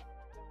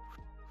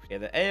 Okay,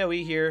 the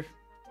AoE here,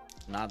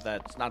 it's not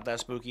that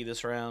spooky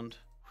this round.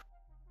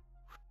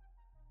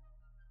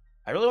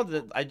 I really want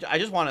the I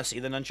just want to see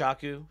the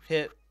nunchaku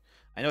hit.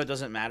 I know it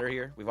doesn't matter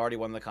here. We've already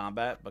won the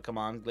combat, but come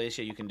on,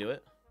 Glacia, you can do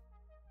it.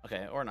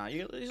 Okay, or not.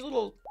 He's a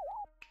little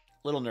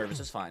nervous.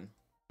 It's fine.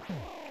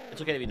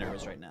 It's okay to be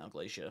nervous right now,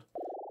 Glacia.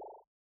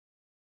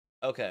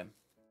 Okay.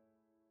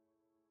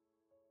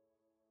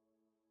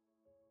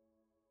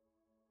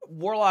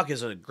 Warlock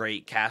is a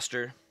great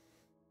caster.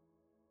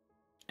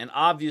 And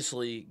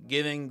obviously,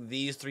 giving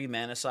these 3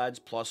 mana sides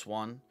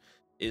 +1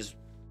 is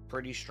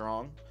pretty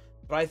strong.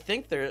 But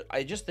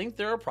I just think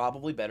there are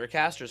probably better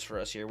casters for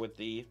us here with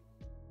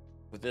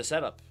this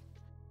setup.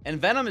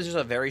 And Venom is just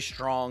a very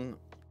strong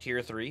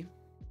tier 3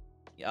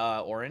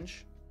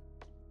 orange.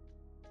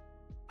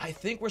 I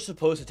think we're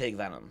supposed to take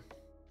Venom.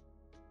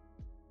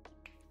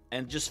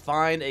 And just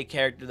find a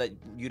character that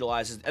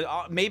utilizes, and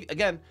maybe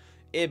again,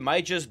 it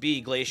might just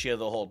be Glacia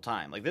the whole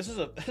time. Like this is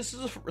a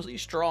really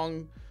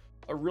strong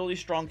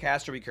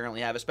caster we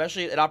currently have,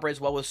 especially it operates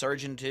well with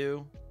Surgeon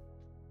too.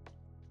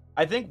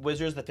 I think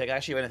Wizard's the pick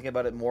actually when I think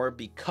about it more,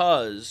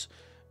 because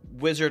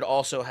Wizard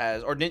also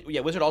has,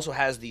 Wizard also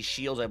has these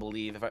shields, I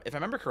believe. If I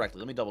remember correctly,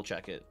 let me double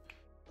check it.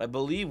 I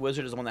believe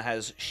Wizard is the one that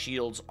has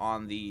shields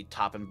on the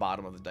top and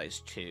bottom of the dice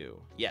too.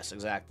 Yes,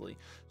 exactly.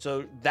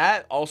 So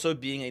that also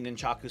being a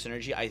Nunchaku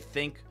synergy, I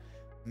think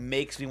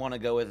makes me want to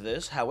go with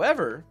this.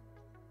 However,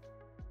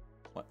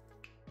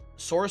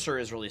 Sorcerer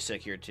is really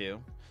sick here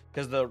too,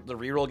 because the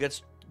reroll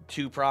gets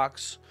 2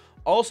 procs.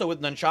 Also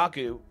with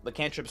Nunchaku, the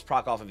cantrips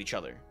proc off of each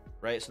other,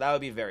 right? So that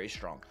would be very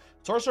strong.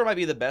 Sorcerer might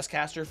be the best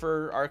caster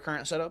for our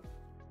current setup,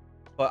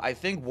 but I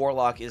think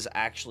Warlock is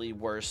actually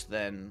worse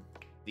than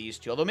these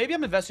two. Although maybe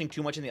I'm investing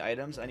too much in the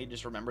items. I need to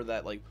just remember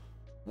that like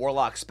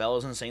Warlock spell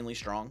is insanely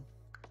strong.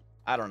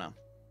 I don't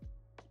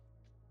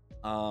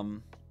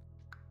know.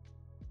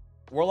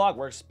 Warlock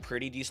works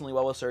pretty decently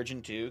well with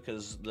Surgeon too,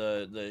 because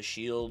the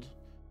shield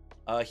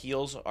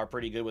heals are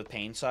pretty good with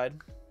pain side.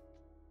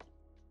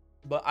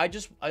 But I'm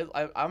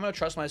gonna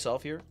trust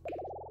myself here.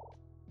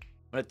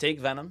 I'm gonna take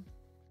Venom,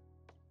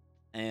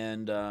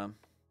 and I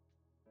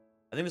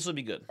think this will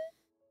be good.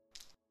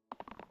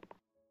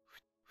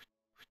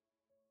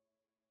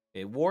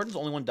 Okay, Warden's the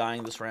only one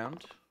dying this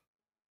round.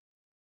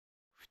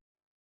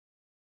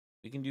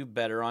 We can do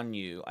better on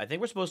you. I think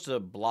we're supposed to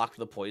block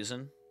the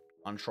poison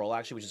on Troll,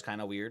 actually, which is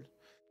kind of weird.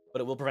 But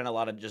it will prevent a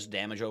lot of just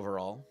damage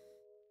overall.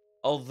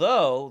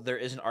 Although, there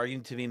is an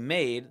argument to be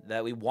made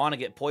that we want to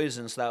get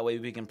poisoned so that way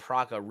we can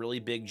proc a really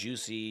big,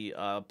 juicy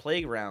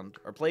plague round,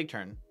 or plague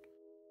turn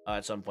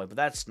at some point. But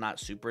that's not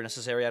super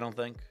necessary, I don't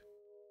think.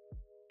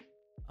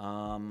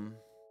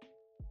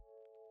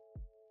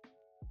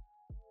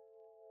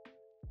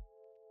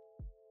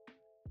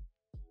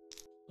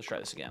 Let's try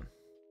this again.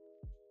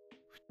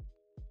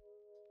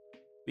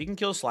 We can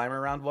kill Slimer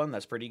round 1.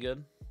 That's pretty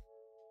good.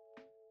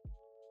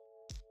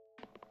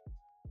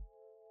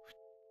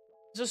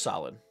 This is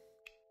solid.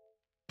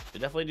 We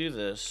definitely do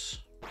this.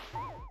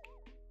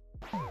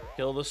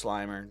 Kill the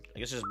Slimer. I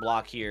guess just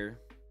block here.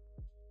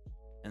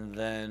 And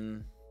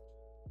then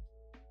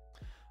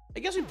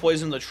I guess we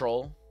poison the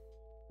troll.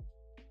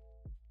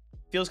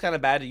 Feels kind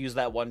of bad to use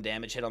that 1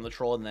 damage hit on the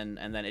troll and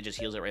then it just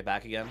heals it right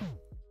back again.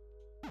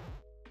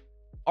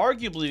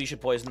 Arguably, we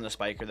should poison the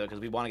Spiker, though, because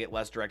we want to get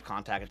less direct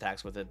contact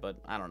attacks with it, but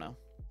I don't know.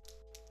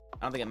 I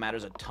don't think it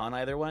matters a ton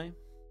either way.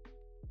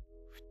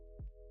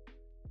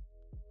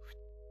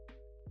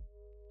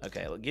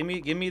 Okay, well, give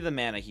me the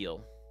mana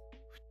heal.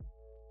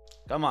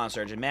 Come on,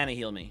 Surgeon, mana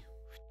heal me.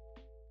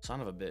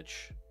 Son of a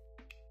bitch.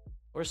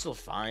 We're still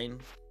fine.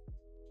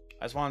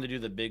 I just wanted to do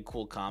the big,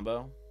 cool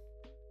combo.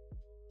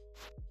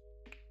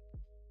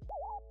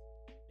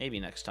 Maybe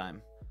next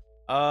time.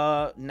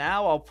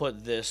 Now I'll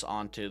put this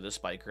onto the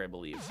Spiker, I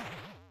believe.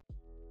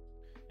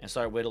 And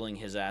start whittling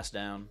his ass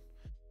down.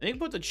 And you can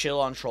put the chill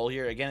on Troll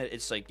here. Again,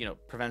 it's like, you know,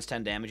 prevents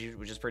 10 damage,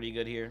 which is pretty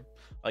good here.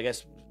 I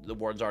guess the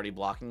ward's already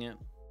blocking it.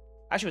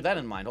 Actually, with that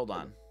in mind, hold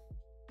on.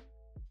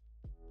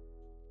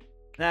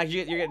 Nah,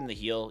 you're getting the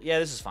heal. Yeah,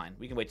 this is fine.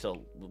 We can wait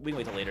till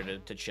later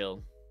to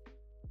chill.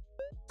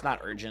 It's not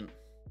urgent.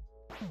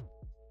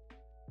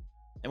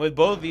 And with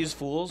both these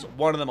fools,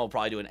 one of them will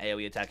probably do an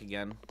AoE attack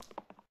again.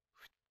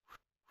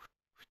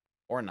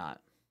 Or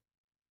not.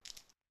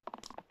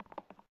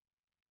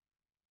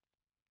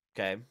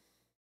 Okay.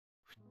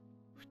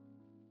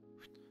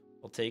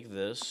 We'll take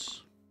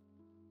this.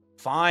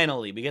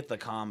 Finally, we get the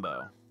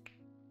combo.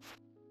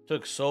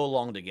 Took so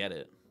long to get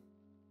it.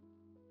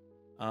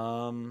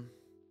 You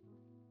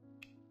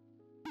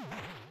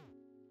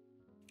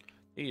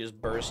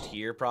just burst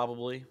here,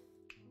 probably.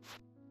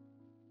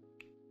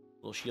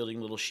 Little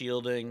shielding, little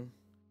shielding.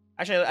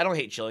 Actually, I don't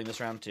hate chilling this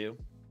round, too.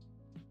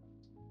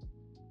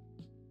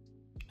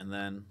 And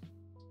then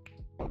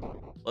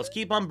let's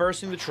keep on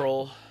bursting the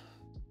troll.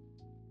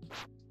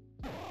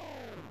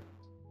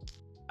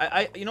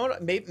 You know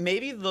what?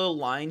 Maybe the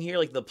line here,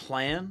 like the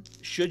plan,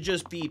 should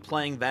just be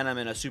playing Venom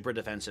in a super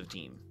defensive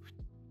team,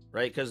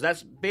 right? Because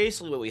that's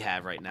basically what we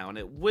have right now, and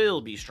it will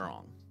be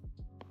strong.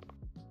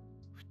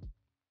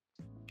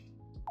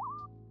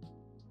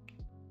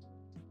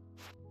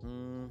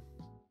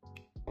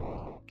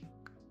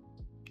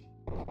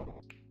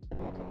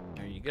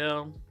 There you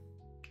go.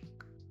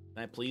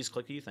 Can I please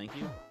click you? Thank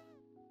you.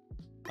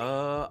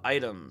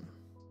 Item.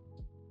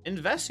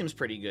 Invest seems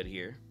pretty good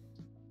here.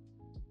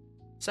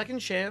 Second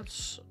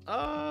chance.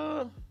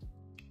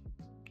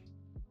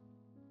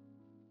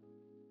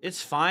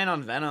 It's fine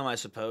on Venom, I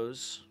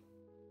suppose.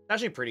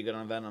 Actually pretty good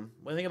on Venom.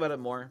 When I think about it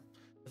more,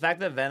 the fact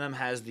that Venom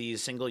has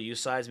these single-use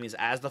sides means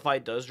as the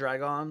fight does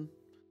drag on,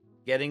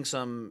 getting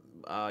some,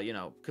 you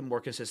know,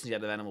 more consistency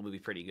out of Venom will be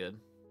pretty good.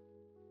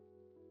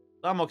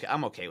 I'm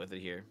okay with it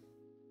here.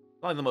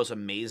 Not like the most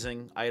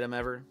amazing item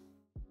ever.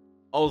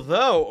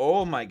 Although,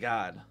 oh my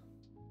god.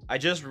 I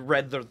just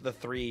read the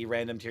 3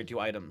 random tier 2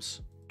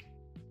 items.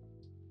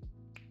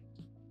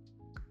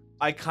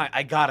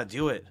 I gotta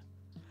do it.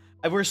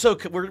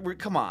 We're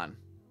come on.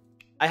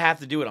 I have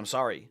to do it. I'm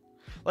sorry.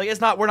 Like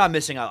we're not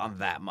missing out on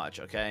that much,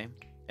 okay?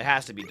 It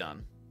has to be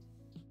done.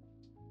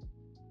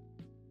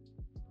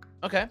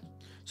 Okay.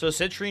 So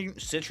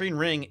citrine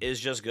ring is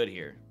just good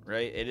here,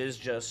 right? It is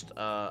just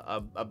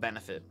a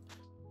benefit.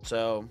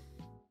 So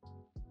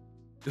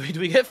do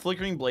we get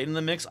flickering blade in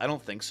the mix? I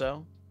don't think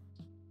so.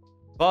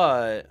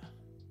 But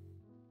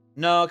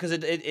no, because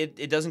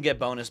it doesn't get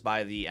bonus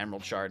by the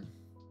emerald shard.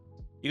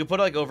 You can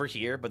put it like over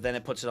here, but then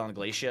it puts it on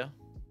Glacia,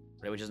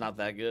 right? Which is not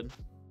that good.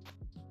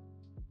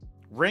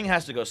 Ring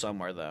has to go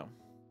somewhere though.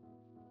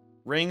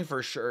 Ring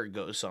for sure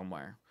goes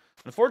somewhere.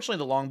 Unfortunately,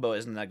 the longbow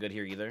isn't that good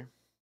here either.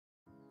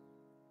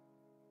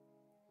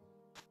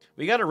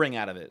 We got a ring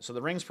out of it, so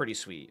the ring's pretty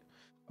sweet.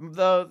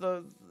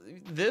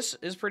 This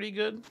is pretty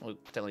good. Well,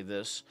 technically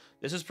this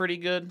is pretty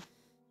good.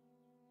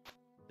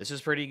 This is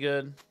pretty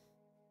good.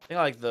 I think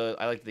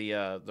I like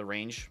the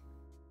range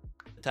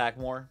attack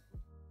more.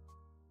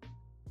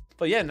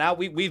 But yeah, now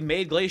we've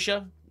made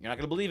Glacia. You're not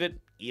gonna believe it.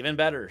 Even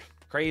better.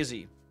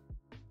 Crazy.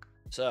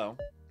 So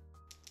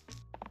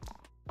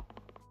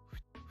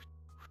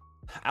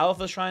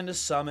Alpha's trying to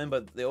summon,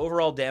 but the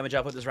overall damage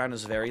output this round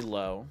is very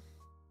low.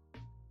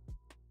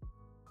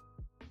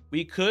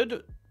 We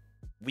could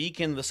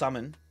weaken the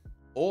summon,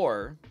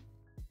 or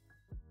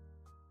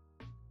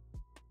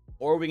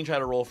we can try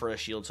to roll for a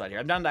shield side here.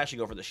 I'm down to actually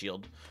go for the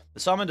shield. The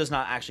summon does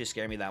not actually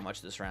scare me that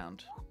much this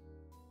round.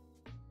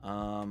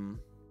 Yeah,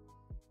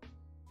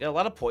 a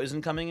lot of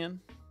poison coming in.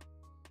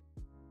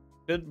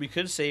 We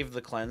could save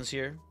the cleanse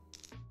here.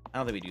 I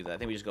don't think we do that. I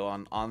think we just go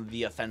on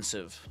the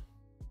offensive.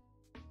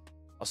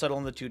 I'll settle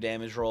on the 2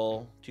 damage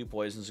roll. 2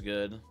 poison's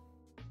good.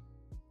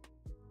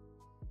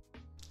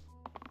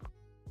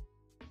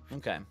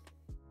 Okay.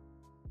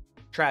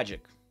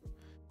 Tragic.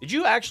 Did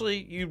you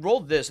actually... You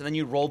rolled this, and then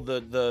you rolled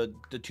the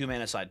 2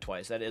 mana side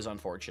twice. That is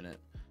unfortunate.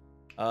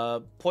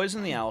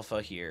 Poison the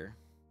alpha here.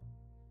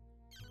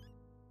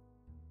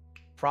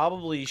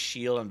 Probably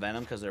shield and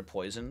venom because they're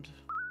poisoned.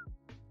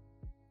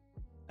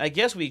 I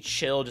guess we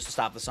chill just to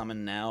stop the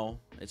summon now.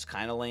 It's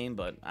kind of lame,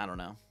 but I don't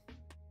know.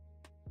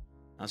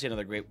 I don't see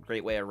another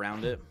great way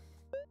around it.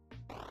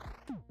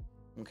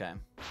 Okay.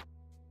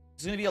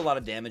 There's going to be a lot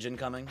of damage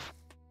incoming.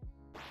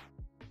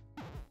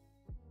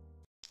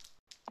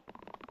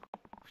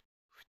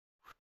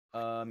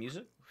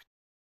 Music?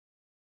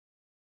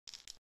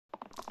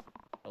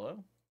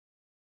 Hello?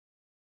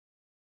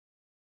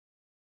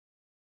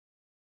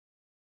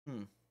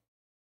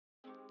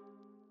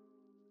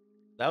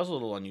 That was a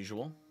little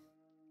unusual.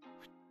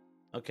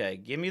 Okay,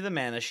 give me the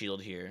mana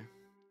shield here.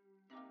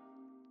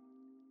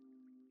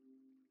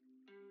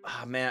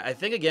 Ah, man, I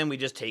think again we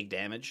just take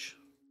damage.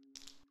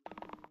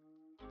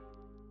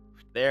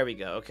 There we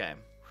go, okay.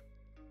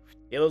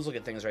 Yeah, let's look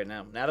at things right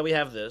now. Now that we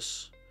have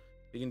this,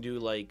 we can do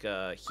like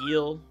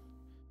heal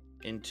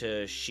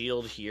into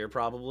shield here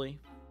probably.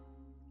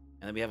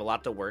 And then we have a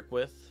lot to work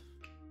with.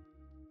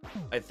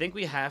 I think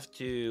we have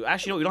to...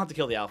 Actually, no, we don't have to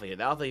kill the alpha here.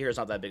 The alpha here is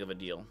not that big of a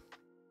deal.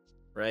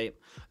 Right?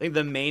 I think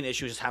the main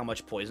issue is just how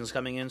much poison's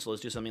coming in. So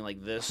let's do something like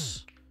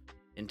this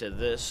into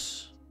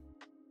this.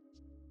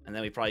 And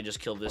then we probably just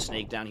kill this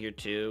snake down here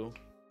too.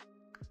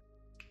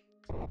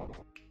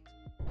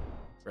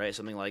 Right?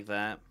 Something like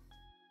that.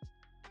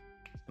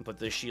 And put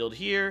this shield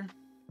here.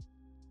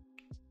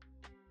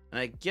 And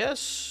I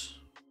guess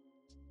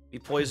we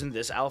poison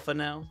this alpha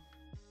now.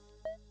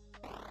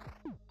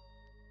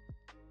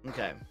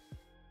 Okay.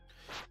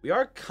 We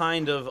are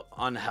kind of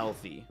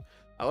unhealthy.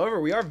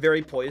 However, we are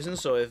very poisoned,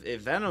 so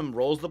if Venom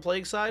rolls the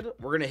Plague side,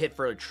 we're going to hit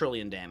for 1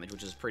 trillion damage,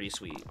 which is pretty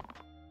sweet.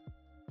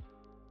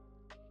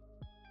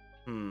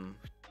 I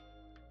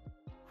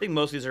think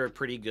most of these are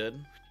pretty good.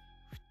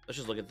 Let's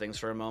just look at things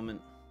for a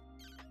moment.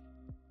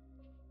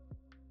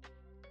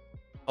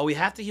 Oh, we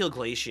have to heal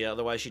Glacia,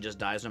 otherwise she just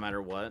dies no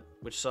matter what,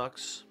 which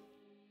sucks.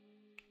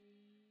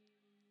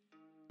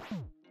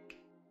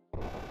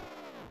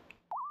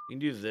 You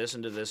can do this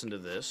into this into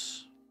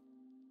this.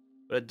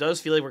 But it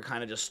does feel like we're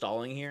kind of just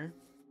stalling here.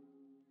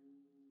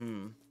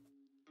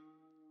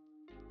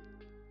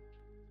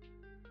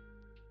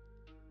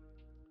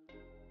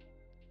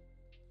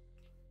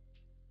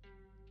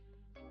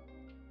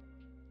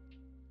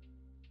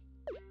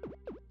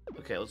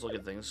 Okay, let's look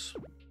at things.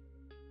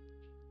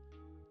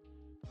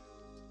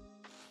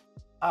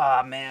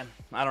 Ah, man.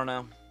 I don't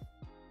know.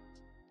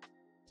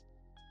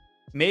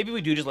 Maybe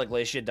we do just let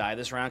Glacier die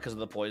this round because of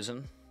the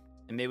poison.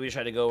 And maybe we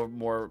try to go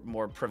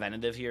more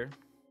preventative here.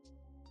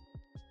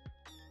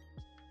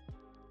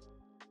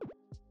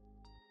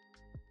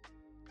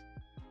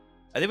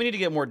 I think we need to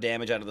get more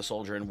damage out of the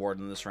Soldier and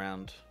Warden this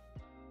round.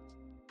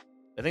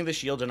 I think the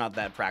shields are not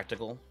that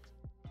practical.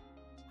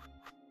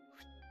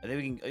 I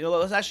think we can. You know,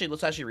 let's actually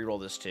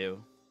reroll this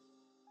too.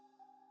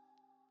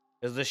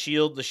 Because the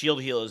shield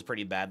heal is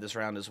pretty bad this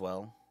round as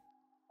well.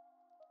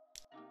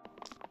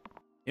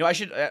 You know,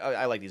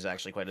 I like these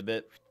actually quite a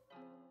bit.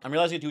 I'm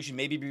realizing too we should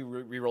maybe be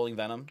rerolling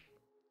Venom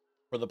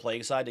for the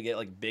Plague side to get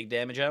like big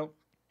damage out.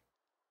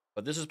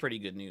 But this is pretty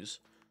good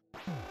news.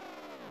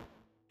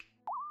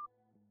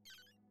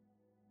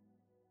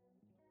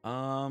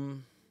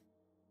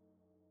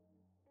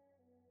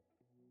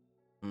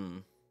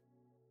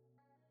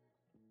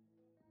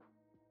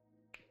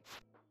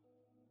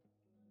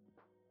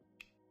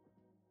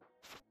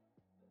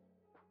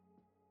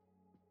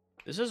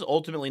 This is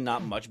ultimately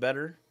not much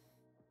better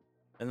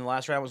than the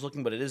last round was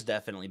looking, but it is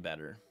definitely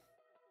better.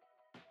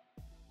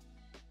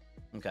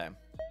 Okay.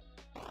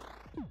 I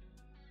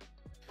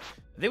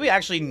think we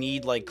actually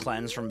need, like,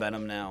 cleanse from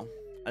Venom now.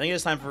 I think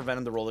it's time for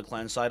Venom to roll the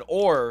cleanse side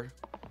or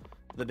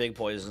the big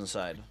poison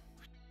side.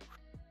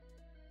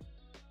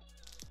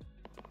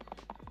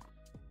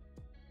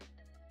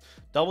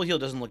 Double heal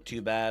doesn't look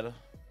too bad.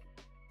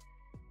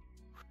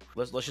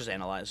 Let's just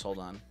analyze. Hold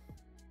on.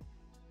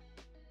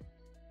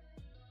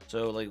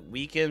 So, like,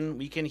 weaken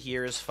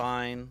here is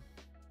fine.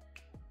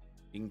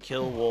 You can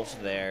kill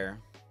Wolf there.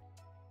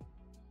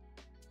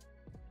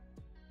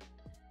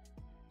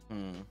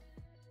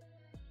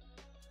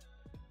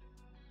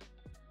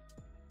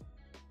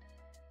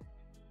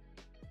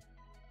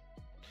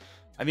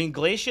 I mean,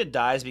 Glacia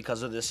dies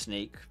because of this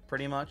snake,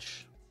 pretty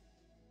much.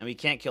 And we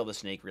can't kill the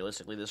snake,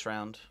 realistically, this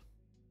round.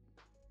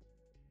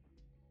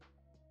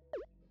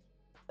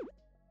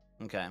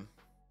 Okay. I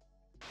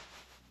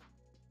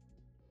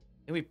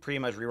think we pretty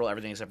much reroll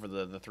everything except for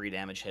the 3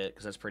 damage hit,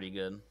 because that's pretty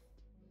good.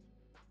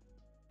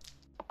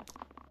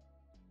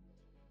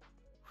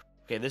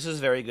 Okay, this is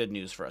very good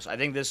news for us. I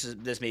think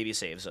this maybe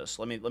saves us.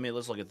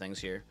 Let's look at things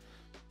here.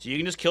 So you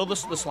can just kill the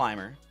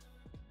Slimer,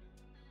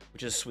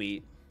 which is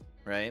sweet,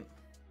 right?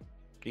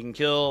 You can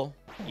kill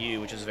you,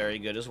 which is very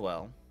good as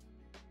well.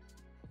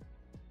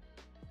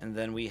 And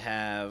then we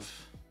have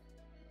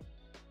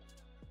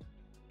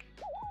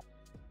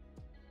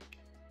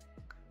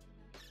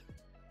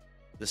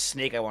the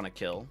snake I want to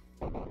kill.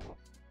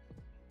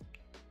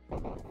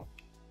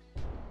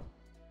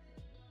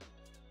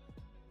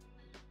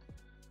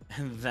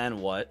 And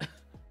then what?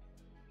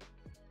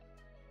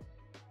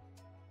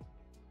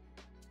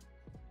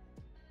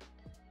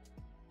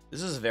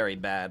 This is very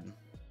bad.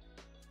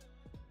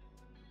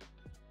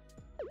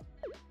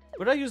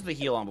 What did I use the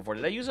heal on before?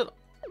 Did I use it?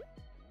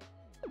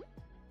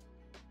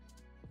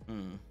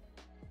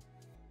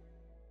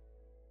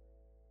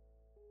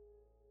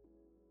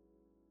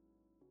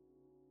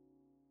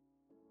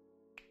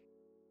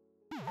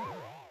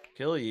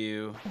 Kill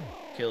you,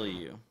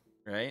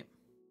 right?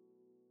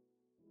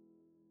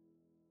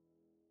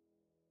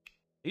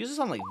 Use this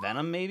on, like,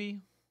 Venom,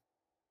 maybe?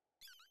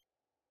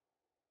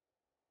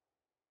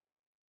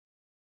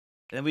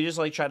 And then we just,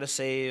 like, try to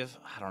save...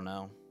 I don't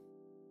know.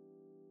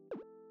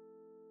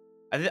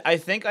 I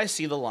think I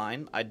see the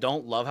line. I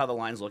don't love how the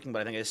line's looking,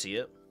 but I think I see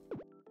it.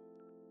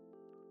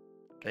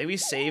 I think we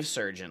save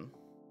Surgeon.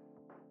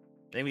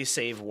 I think we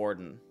save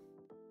Warden.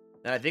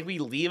 And I think we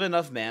leave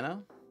enough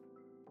mana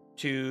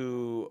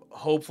to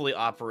hopefully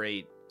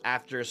operate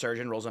after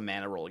Surgeon rolls a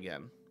mana roll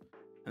again.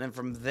 And then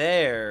from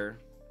there...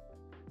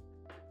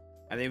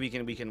 I think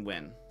we can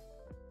win.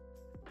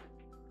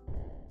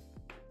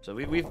 So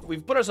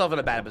we've put ourselves in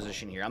a bad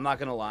position here. I'm not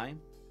gonna lie,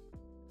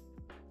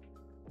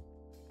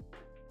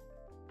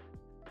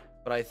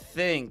 but I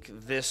think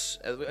this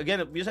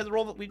again. We just have to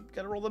roll. We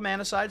gotta roll the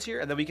mana sides here,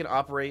 and then we can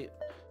operate,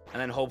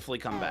 and then hopefully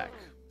come back.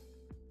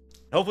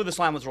 Hopefully the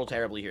Slimelets roll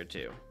terribly here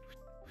too.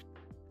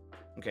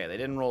 Okay, they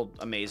didn't roll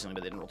amazingly,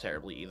 but they didn't roll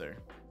terribly either.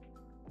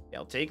 Yeah,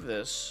 I'll take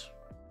this.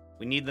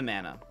 We need the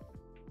mana.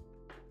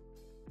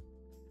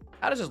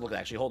 How does this look,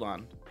 actually? Hold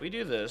on. We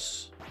do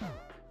this.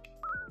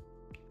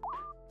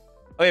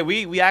 Okay,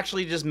 we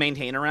actually just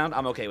maintain around.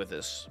 I'm okay with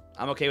this.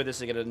 I'm okay with this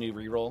to get a new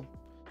reroll.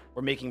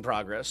 We're making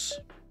progress.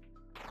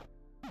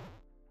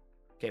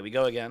 Okay, we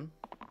go again.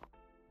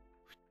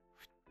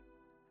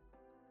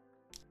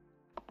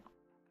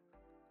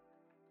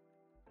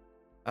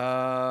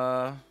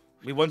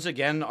 We once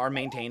again are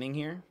maintaining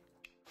here.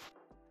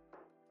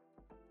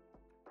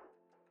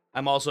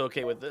 I'm also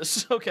okay with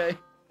this. Okay.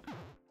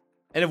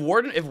 And if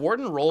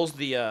Warden rolls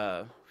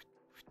the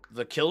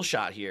the kill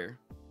shot here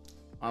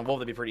on Wolf,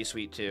 that'd be pretty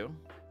sweet too.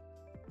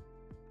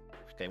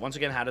 Okay, once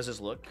again, how does this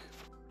look?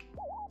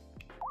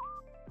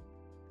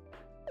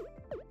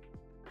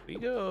 We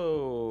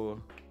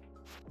go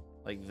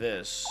like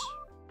this.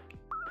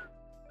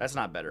 That's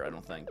not better, I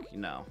don't think.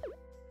 No.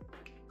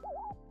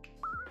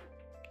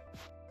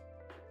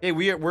 Okay,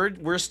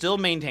 we're still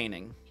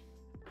maintaining.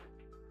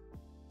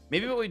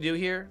 Maybe what we do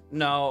here?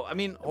 No, I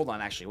mean, hold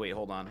on. Actually, wait,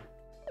 hold on.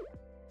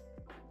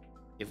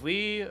 If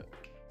we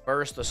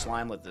burst the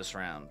Slimelet this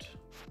round,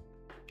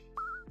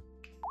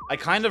 I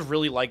kind of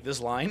really like this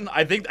line.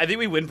 I think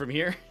we win from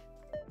here.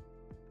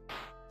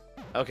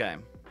 Okay.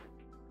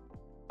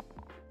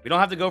 We don't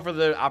have to go for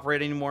the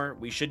operate anymore.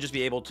 We should just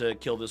be able to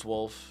kill this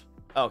wolf.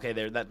 Okay,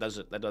 there. That does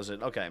it. That does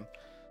it. Okay.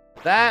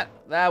 That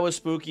was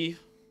spooky.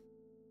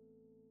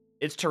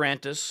 It's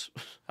Tarantus.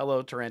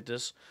 Hello,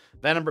 Tarantus.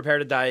 Venom, prepare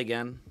to die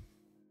again.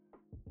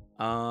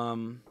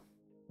 We're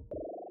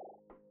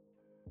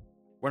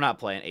not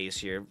playing Ace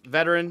here.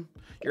 Veteran,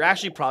 you're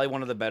actually probably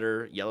one of the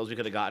better yellows we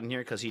could have gotten here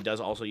because he does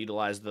also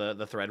utilize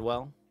the thread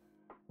well.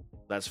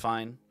 That's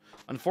fine.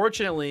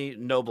 Unfortunately,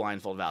 no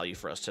blindfold value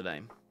for us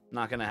today.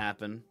 Not gonna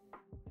happen.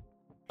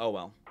 Oh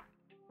well.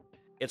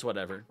 It's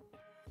whatever.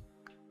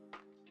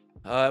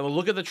 We'll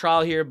look at the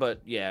trial here,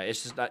 but yeah,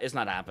 it's just not, it's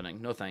not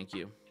happening. No thank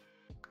you.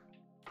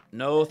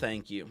 No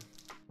thank you.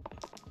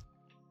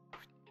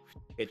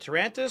 Okay,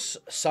 Tarantus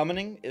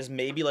summoning is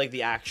maybe like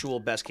the actual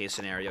best case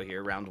scenario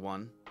here, round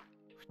one.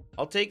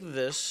 I'll take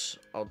this.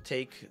 I'll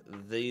take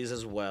these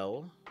as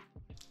well.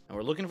 And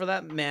we're looking for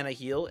that mana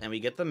heal, and we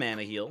get the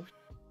mana heal.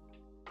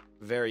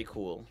 Very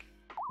cool.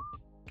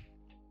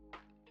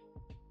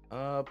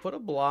 Put a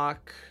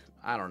block.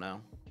 I don't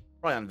know.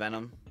 Probably on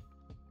Venom.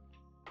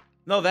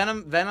 No,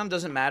 Venom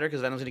doesn't matter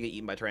because Venom's gonna get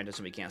eaten by Tarantus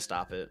and we can't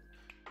stop it.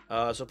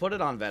 So put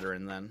it on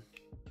Veteran then.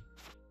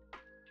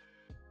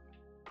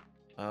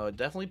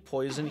 Definitely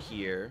poison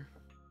here.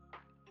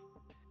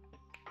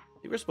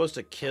 I think we're supposed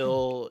to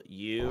kill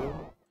you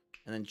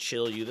and then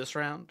chill you this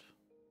round.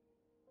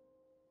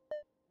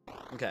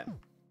 Okay.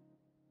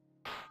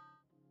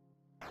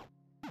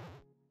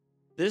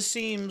 This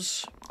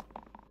seems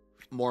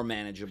more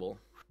manageable.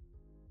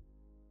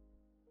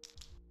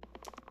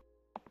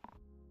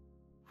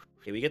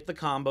 Okay, we get the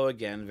combo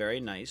again. Very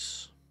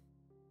nice.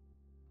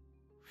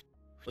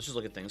 Let's just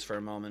look at things for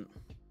a moment.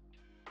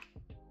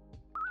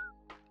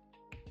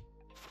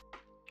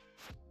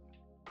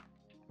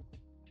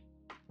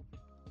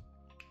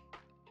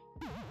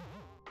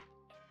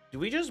 Do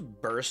we just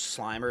burst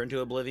Slimer into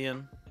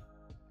oblivion?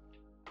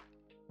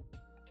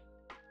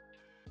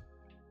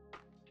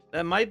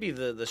 That might be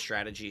the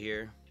strategy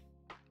here.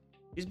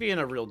 He's being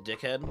a real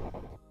dickhead.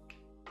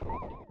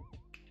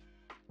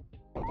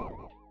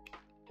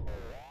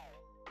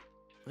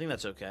 I think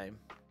that's okay.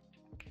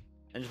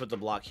 And just put the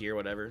block here,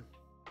 whatever.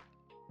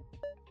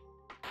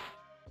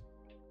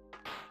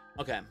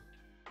 Okay.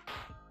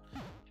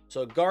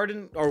 So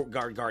Guardian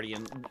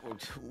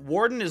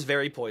Warden is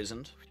very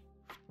poisoned.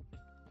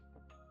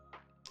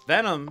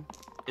 Venom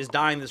is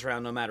dying this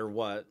round no matter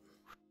what.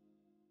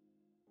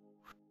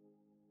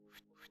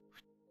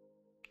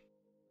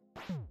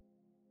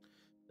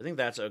 I think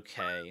that's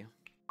okay.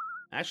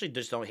 I actually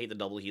just don't hate the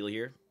double heal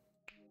here.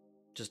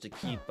 Just to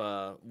keep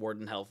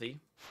Warden healthy.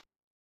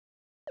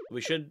 We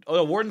should... Oh,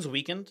 no, Warden's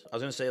weakened. I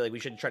was going to say, like, we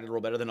should try to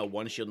roll better than a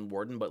one shield and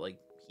Warden, but, like,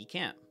 he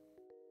can't.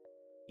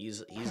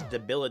 He's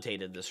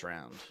debilitated this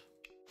round.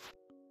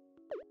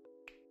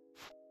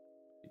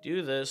 We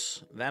do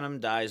this. Venom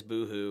dies,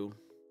 boo-hoo.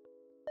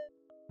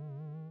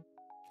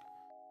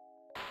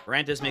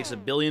 Tarantus makes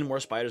 1 billion more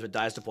spiders but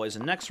dies to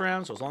poison next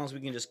round, so as long as we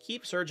can just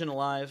keep Surgeon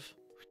alive,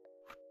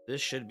 this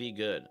should be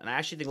good. And I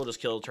actually think we'll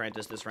just kill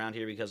Tarantus this round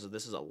here because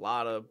this is a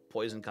lot of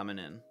poison coming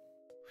in.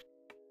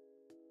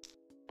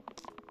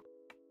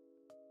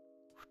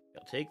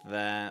 I'll take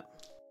that.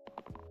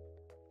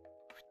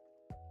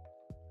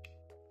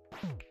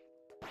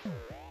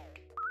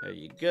 There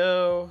you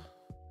go.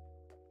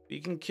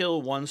 We can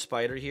kill one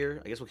spider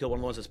here. I guess we'll kill one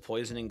of the ones that's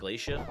poisoning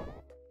Glacia.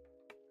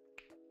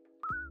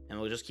 And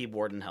we'll just keep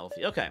Warden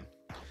healthy. Okay.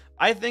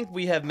 I think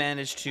we have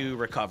managed to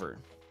recover.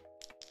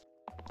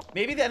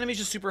 Maybe the enemy's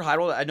just super high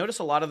roll. I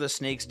noticed a lot of the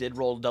snakes did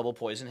roll double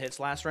poison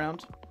hits last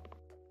round.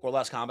 Or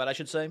last combat, I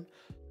should say.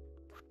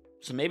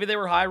 So maybe they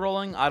were high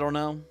rolling. I don't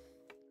know.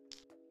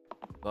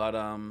 But,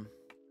 I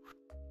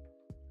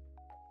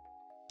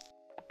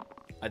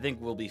think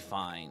we'll be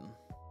fine.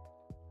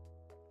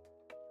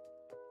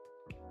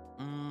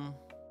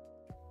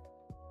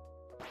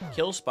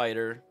 Kill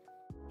spider.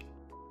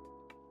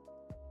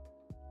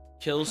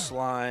 Kill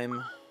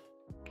slime.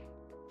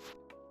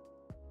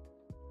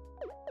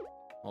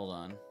 Hold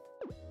on.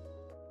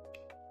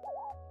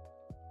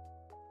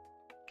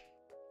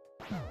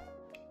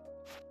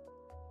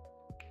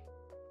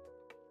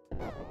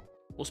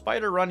 Will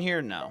spider run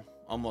here? No.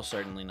 Almost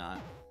certainly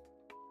not.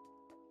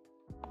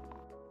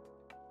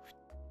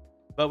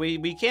 But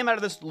we came out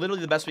of this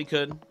literally the best we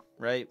could,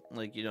 right?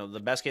 Like, you know, the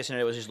best case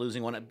scenario was just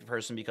losing one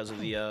person because of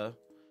the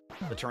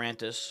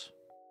Tarantus.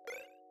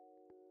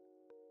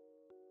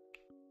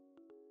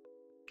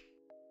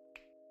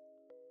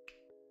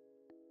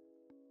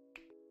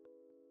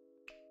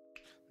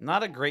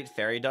 Not a great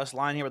fairy dust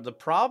line here, but the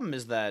problem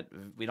is that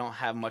we don't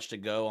have much to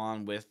go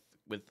on with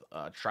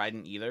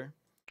Trident either.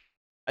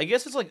 I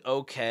guess it's like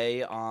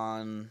okay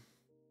on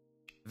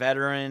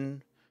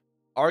Veteran,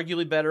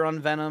 arguably better on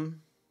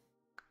Venom.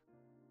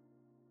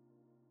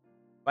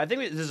 But I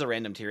think this is a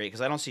random tier 8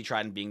 because I don't see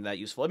Trident being that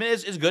useful. I mean,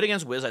 it's good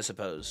against Wiz, I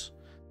suppose,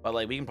 but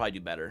like we can probably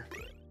do better.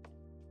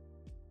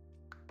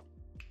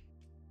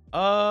 You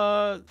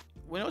know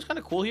what's kind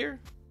of cool here?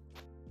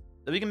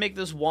 That we can make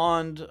this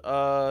wand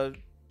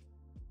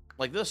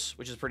like this,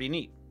 which is pretty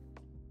neat.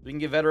 We can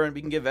give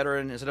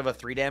Veteran instead of a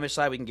 3 damage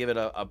side, we can give it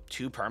a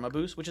 2 perma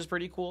boost, which is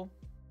pretty cool.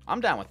 I'm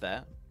down with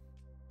that.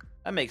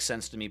 That makes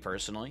sense to me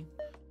personally.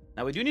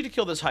 Now we do need to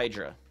kill this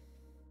Hydra.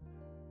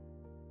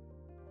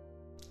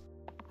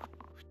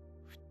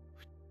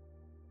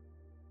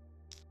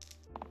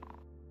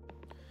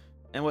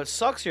 And what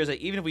sucks here is that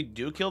even if we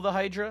do kill the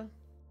Hydra,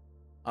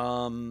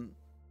 the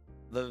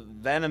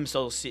Venom's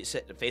still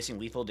facing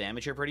lethal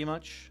damage here pretty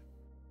much.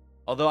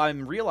 Although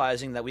I'm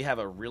realizing that we have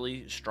a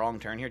really strong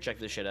turn here. Check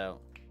this shit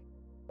out.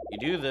 You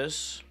do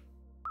this.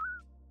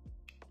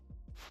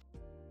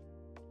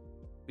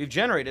 We've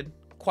generated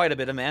quite a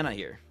bit of mana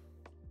here.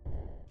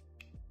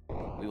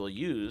 We will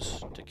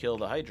use to kill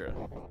the Hydra.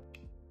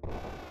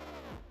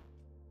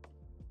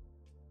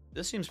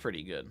 This seems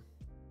pretty good.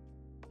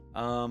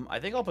 I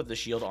think I'll put the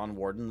shield on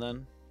Warden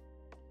then.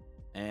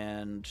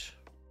 And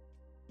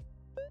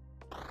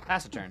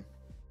pass a turn.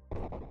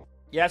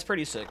 Yeah, it's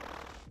pretty sick.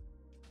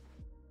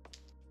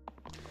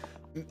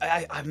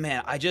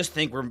 Man, I just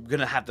think we're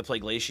gonna have to play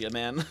Glacia,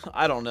 man.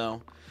 I don't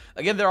know.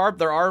 Again, there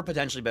are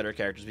potentially better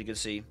characters we could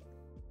see.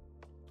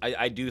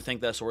 I do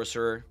think that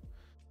Sorcerer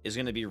is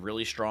gonna be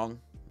really strong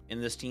in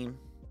this team.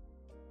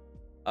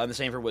 The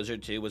same for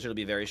Wizard too. Wizard will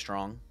be very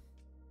strong.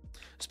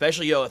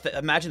 Especially,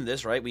 imagine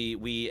this, right?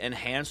 We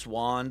enhance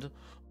Wand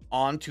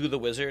onto the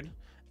Wizard,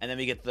 and then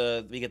we get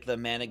the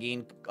mana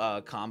gain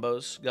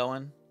combos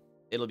going.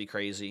 It'll be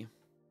crazy.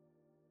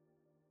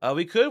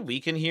 We could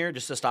weaken here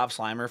just to stop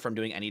Slimer from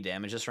doing any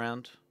damage this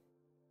round.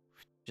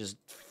 Just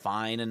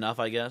fine enough,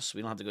 I guess.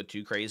 We don't have to go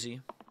too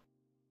crazy.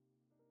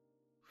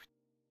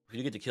 We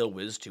do get to kill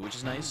Wiz too, which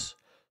is nice.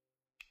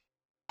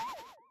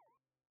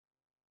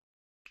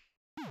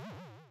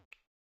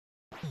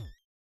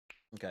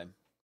 Okay.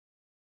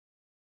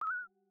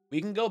 We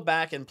can go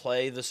back and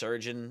play the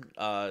Surgeon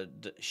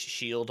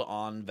shield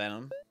on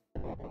Venom.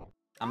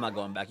 I'm not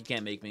going back. You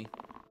can't make me.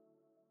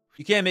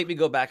 You can't make me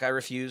go back. I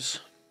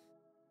refuse.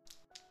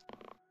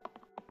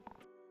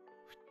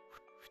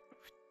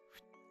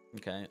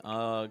 Okay,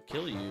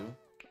 kill you.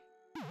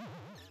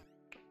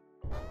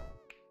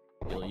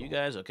 Kill you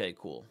guys? Okay,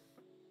 cool.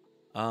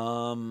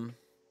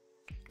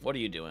 What are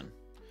you doing?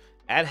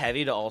 Add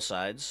heavy to all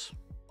sides.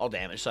 All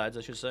damage sides,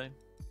 I should say.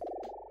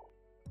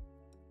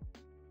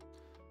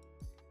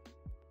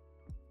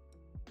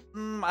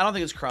 I don't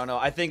think it's Chrono.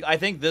 I think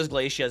this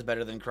Glacia is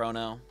better than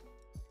Chrono.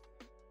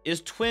 Is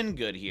Twin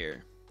good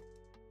here?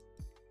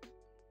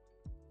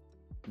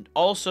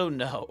 Also,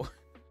 no.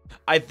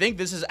 I think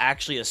this is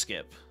actually a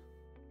skip.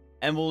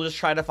 And we'll just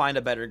try to find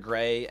a better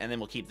gray, and then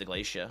we'll keep the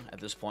Glacia at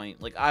this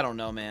point. Like, I don't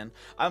know, man.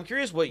 I'm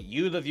curious what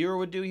you, the viewer,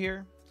 would do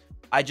here.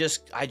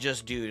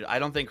 Dude, I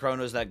don't think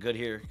Chrono's that good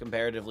here,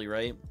 comparatively,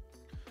 right?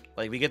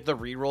 Like, we get the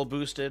reroll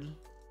boosted.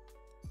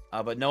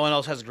 But no one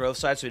else has growth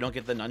side, so we don't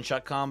get the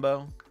Nunchuck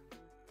combo.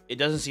 It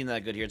doesn't seem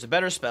that good here. It's a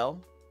better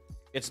spell.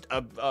 It's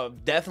a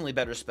definitely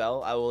better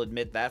spell. I will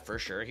admit that for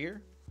sure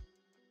here.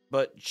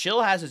 But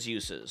Chill has its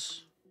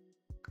uses.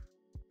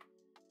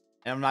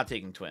 And I'm not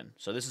taking Twin.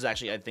 So this is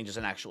actually, I think, just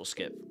an actual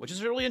skip, which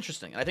is really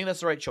interesting. And I think that's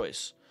the right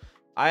choice.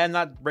 I am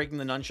not breaking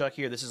the Nunchuck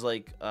here. This is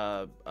like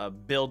a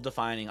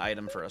build-defining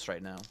item for us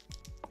right now.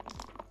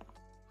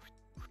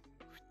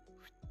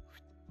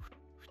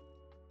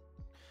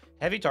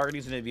 Heavy targeting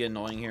is going to be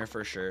annoying here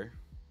for sure.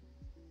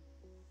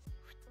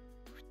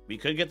 We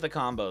could get the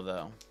combo,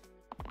 though.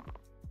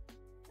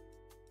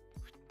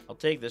 I'll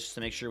take this just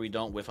to make sure we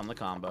don't whiff on the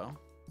combo.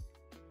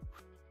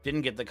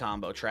 Didn't get the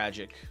combo.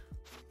 Tragic.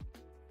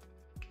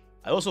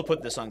 I also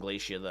put this on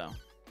Glacia, though.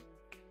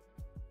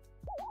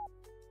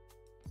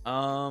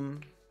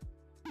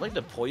 I'd like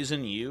to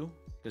poison you,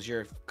 because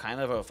you're kind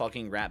of a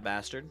fucking rat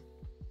bastard.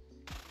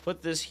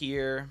 Put this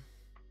here.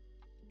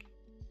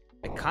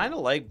 I kind of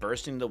like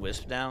bursting the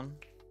Wisp down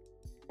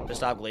to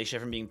stop Glacia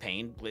from being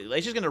pained.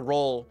 Glacia's going to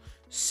roll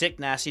sick,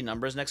 nasty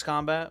numbers next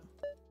combat.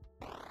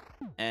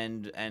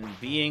 And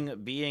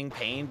being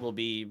pained will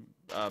be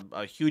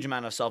a huge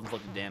amount of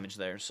self-inflicted damage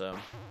there, so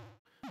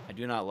I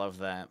do not love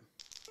that.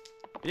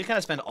 We did kind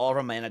of spend all of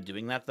our mana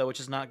doing that, though, which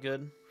is not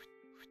good.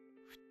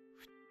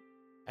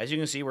 As you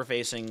can see, we're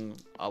facing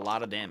a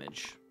lot of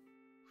damage.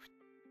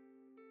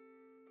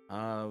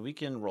 We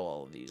can roll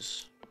all of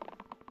these.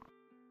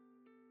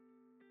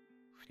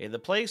 Okay, the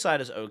Plague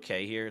side is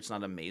okay here. It's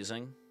not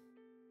amazing.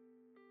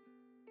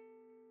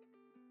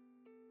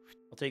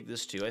 I'll take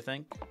this too, I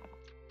think.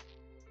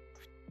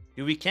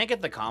 Dude, we can't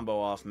get the combo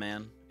off,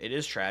 man. It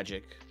is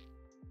tragic.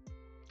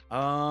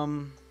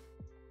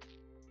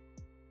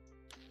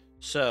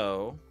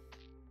 So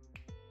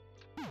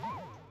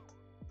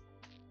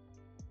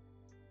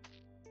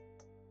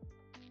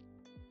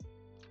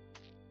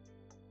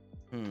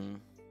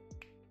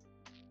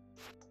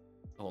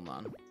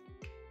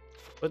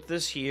Put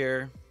this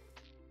here.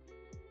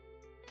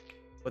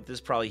 Put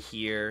this probably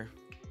here.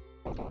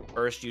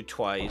 Burst you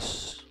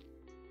twice.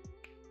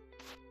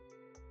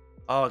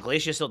 Oh,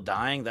 Glacier's still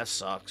dying? That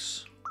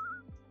sucks.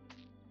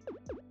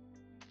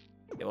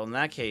 Okay, well, in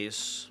that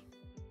case...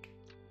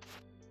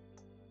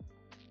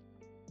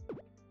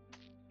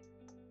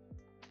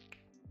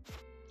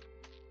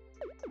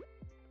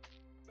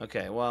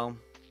 Okay, well...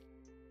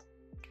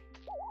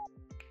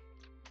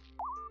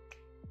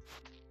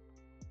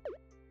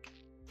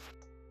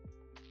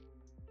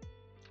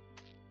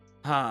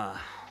 Huh.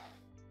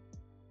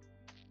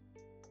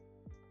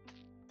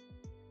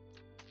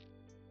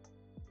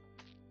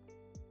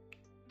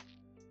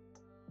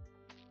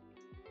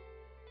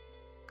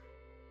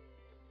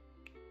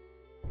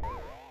 I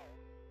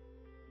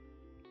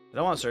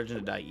don't want Surgeon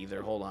to die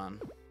either. Hold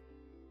on.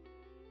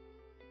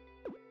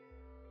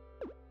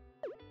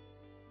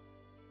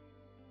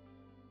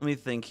 Let me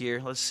think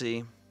here. Let's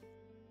see.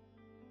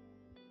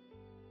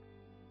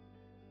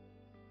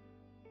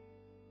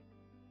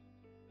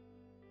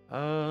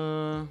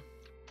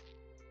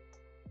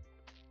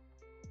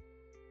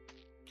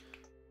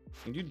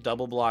 You can do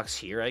double blocks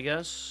here, I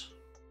guess.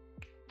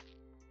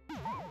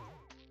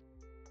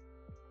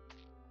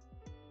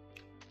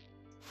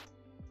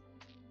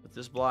 Put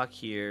this block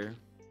here.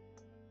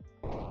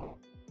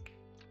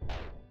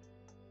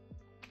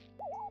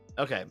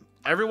 Okay,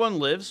 everyone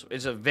lives.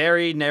 It's a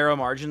very narrow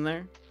margin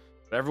there,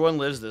 but everyone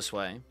lives this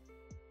way.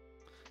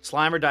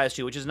 Slimer dies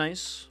too, which is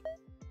nice.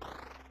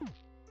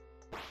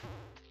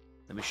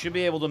 And we should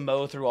be able to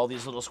mow through all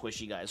these little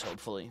squishy guys,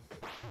 hopefully.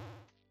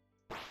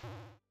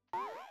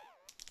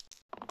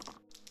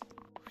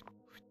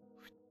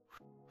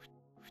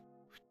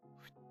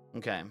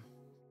 Okay.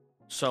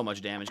 So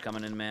much damage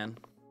coming in, man.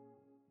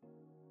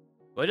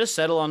 Do I just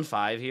settle on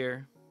 5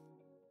 here?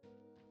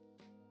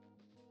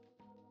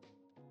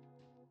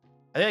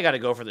 I think I gotta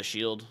go for the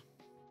shield.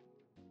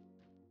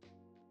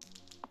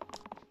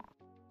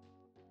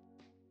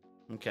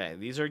 Okay,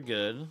 these are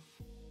good.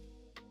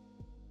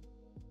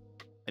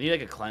 I need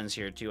like a cleanse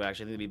here too,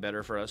 actually. I think it'd be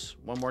better for us.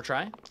 One more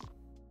try.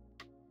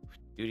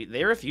 Dude,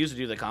 they refuse to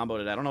do the combo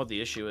today. I don't know what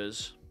the issue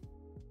is.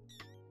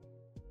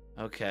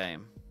 Okay.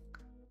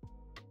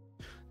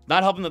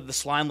 Not helping that the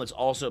Slimelets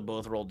also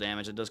both roll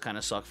damage. It does kind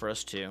of suck for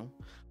us too.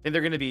 I think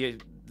they're going to be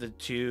the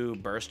 2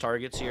 burst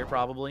targets here,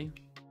 probably.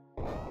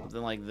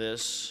 Something like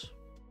this.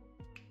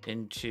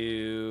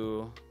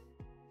 Into...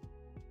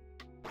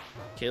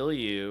 Kill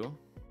you.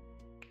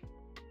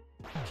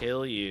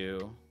 Kill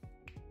you.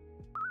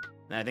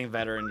 And I think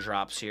Veteran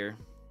drops here.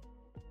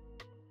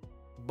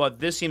 But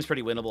this seems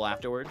pretty winnable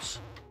afterwards.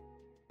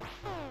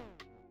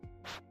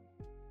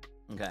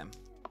 Okay.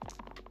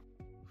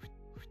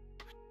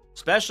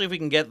 Especially if we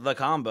can get the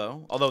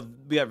combo. Although,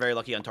 we got very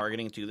lucky on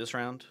targeting, too, this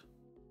round.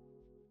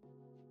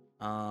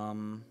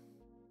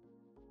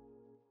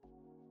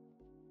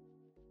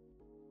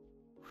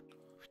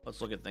 Let's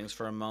look at things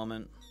for a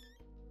moment.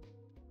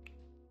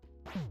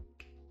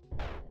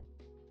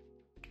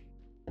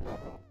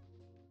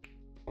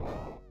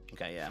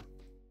 Okay, yeah.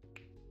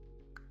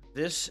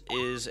 This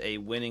is a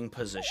winning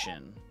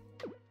position.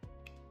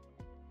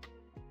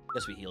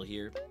 Guess we heal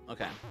here.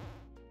 Okay.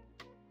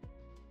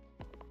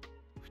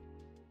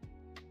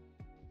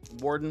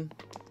 Warden.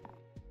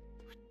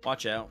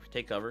 Watch out.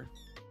 Take cover.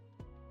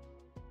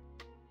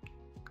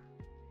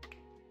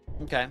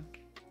 Okay.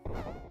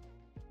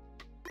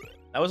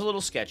 That was a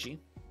little sketchy.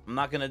 I'm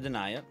not going to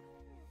deny it.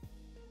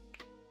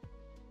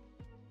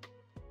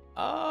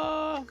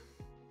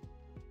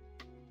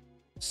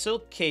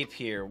 Silk Cape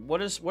here. What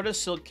does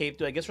Silk Cape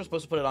do? I guess we're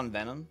supposed to put it on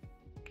Venom.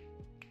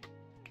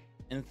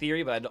 In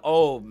theory, but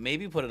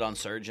maybe put it on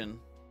Surgeon.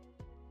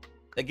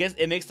 I guess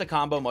it makes the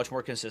combo much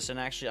more consistent,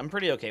 actually. I'm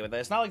pretty okay with that.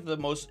 It's not like the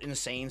most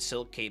insane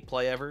Silk Cape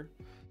play ever.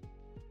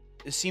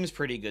 It seems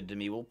pretty good to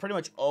me. We'll pretty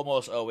much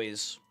almost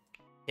always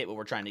hit what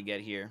we're trying to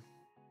get here.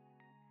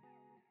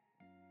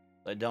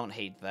 I don't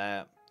hate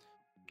that.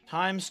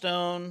 Time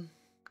Stone.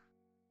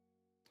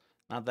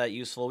 Not that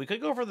useful. We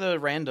could go for the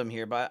random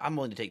here, but I'm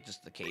willing to take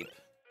just the cape.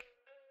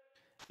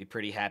 Be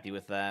pretty happy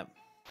with that.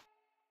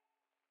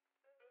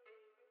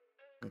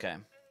 Okay.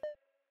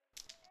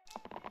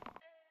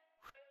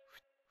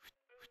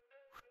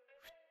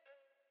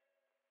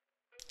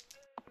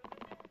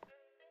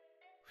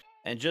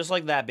 And just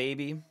like that,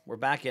 baby, we're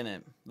back in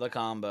it. The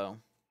combo.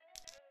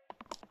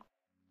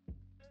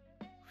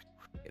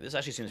 Okay, this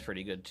actually seems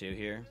pretty good, too,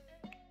 here.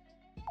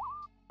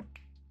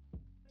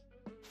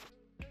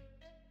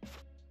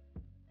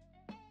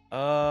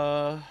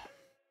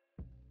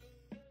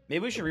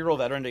 Maybe we should reroll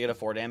Veteran to get a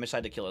 4 damage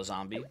side to kill a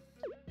zombie.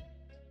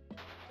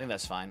 I think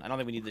that's fine. I don't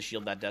think we need the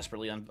shield that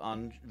desperately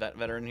on that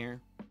Veteran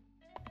here.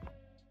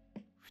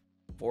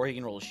 Or he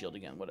can roll a shield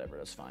again. Whatever,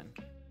 that's fine.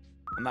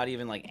 I'm not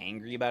even, like,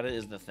 angry about it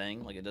is the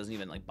thing. Like, it doesn't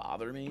even, like,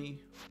 bother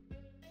me.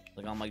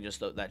 Like, I'm, like,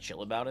 just that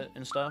chill about it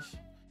and stuff.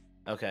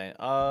 Okay,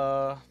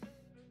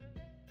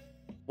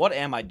 what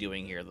am I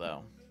doing here,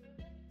 though?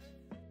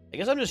 I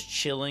guess I'm just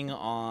chilling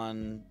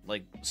on,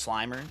 like,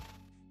 Slimer.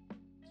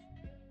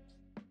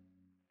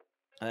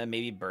 And then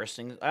maybe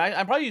bursting.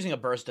 I'm probably using a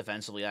burst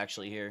defensively,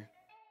 actually, here.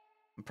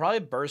 I'm probably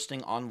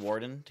bursting on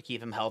Warden to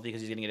keep him healthy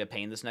because he's going to get a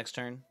pain this next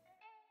turn.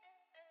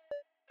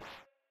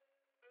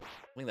 I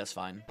think that's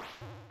fine.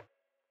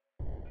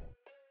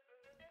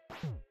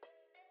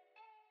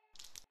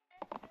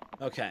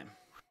 Okay.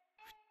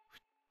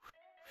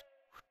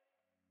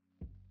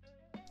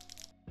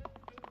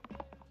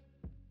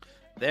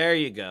 There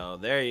you go.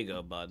 There you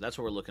go, bud. That's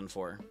what we're looking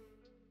for.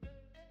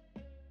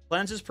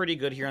 Cleanse is pretty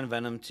good here on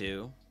Venom,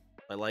 too.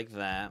 I like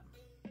that.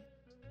 I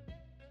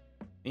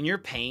mean, you're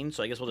pain,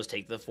 so I guess we'll just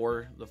take the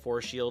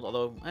four shield.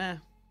 Although,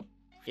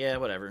 yeah,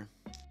 whatever.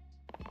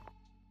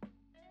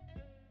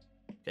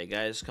 Okay,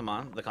 guys, come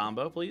on. The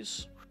combo,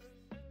 please.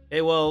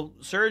 Okay, well,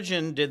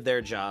 Surgeon did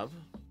their job.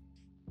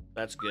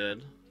 That's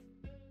good.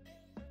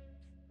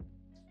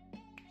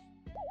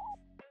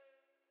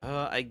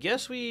 I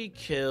guess we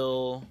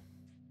kill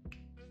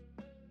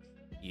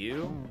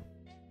you.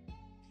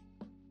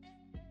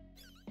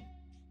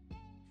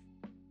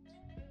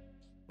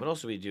 What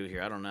else do we do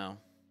here? I don't know.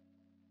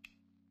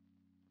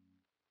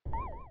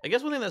 I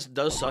guess one thing that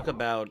does suck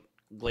about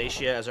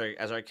Glacia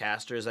as our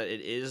caster is that it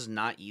is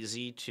not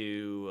easy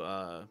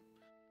to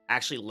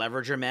actually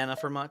leverage your mana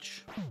for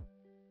much.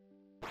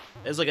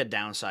 There's like a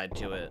downside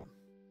to it.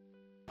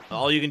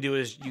 All you can do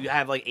is you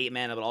have like 8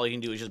 mana, but all you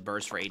can do is just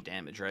burst for 8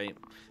 damage, right?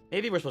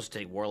 Maybe we're supposed to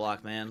take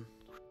Warlock, man.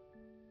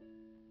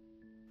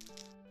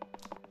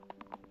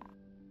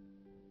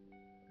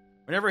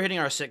 Whenever hitting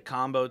our sick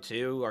combo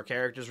too, our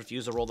characters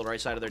refuse to roll the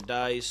right side of their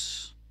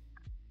dice.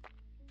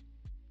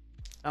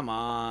 Come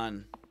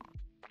on.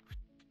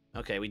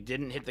 Okay, we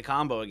didn't hit the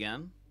combo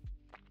again.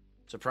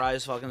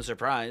 Surprise, fucking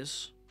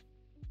surprise.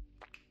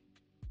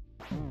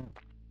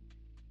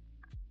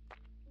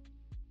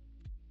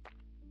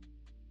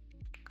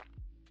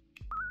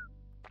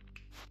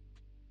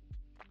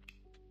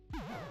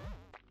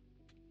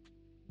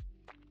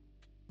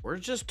 We're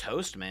just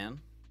toast, man.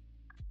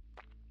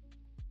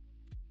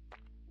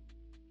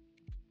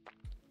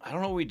 I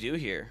don't know what we do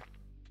here.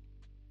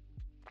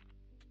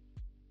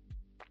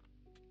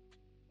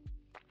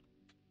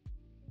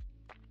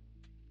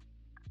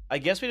 I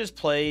guess we just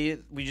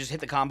hit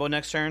the combo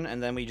next turn,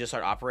 and then we just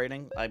start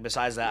operating. Like,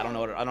 besides that, I don't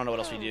know what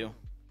else we do.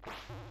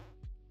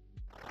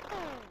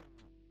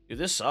 Dude,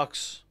 this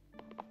sucks.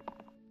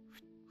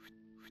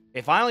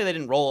 Okay, finally they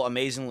didn't roll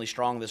amazingly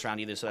strong this round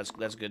either, so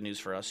that's good news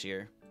for us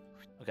here.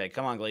 Okay,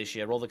 come on,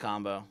 Glacia, roll the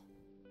combo.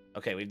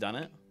 Okay, we've done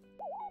it.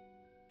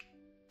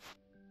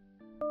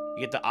 You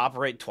get to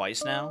operate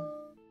twice now.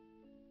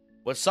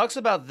 What sucks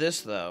about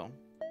this, though,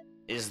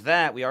 is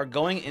that we are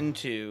going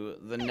into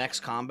the next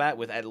combat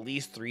with at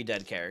least 3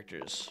 dead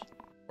characters.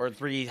 Or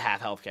 3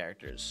 half-health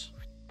characters.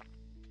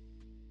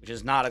 Which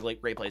is not a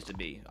great place to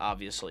be,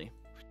 obviously.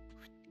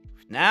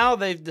 Now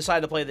they've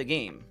decided to play the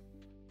game.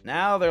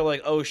 Now they're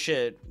like, oh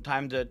shit,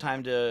 time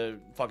to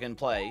fucking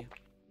play.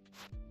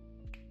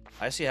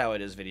 I see how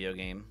it is, video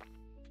game.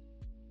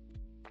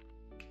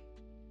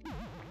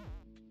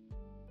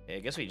 Okay, I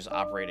guess we just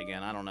operate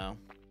again, I don't know.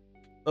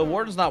 The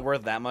Warden's not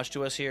worth that much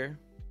to us here.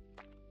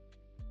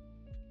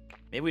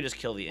 Maybe we just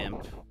kill the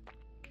Imp.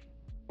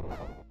 You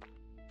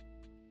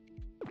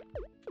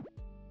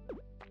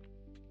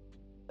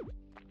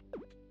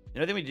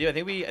know what I think we do?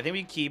 I think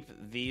we keep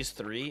these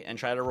 3 and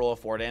try to roll a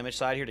 4 damage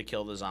side here to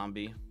kill the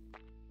zombie.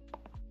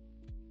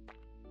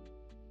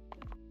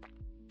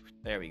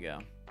 There we go.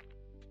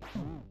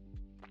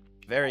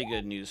 Very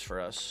good news for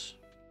us.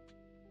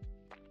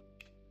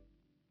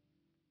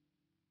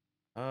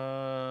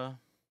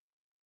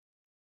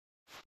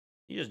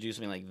 You just do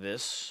something like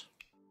this.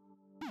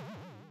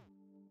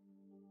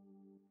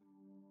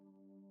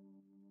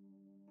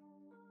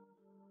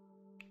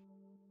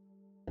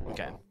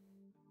 Okay.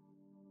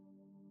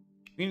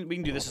 We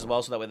can do this as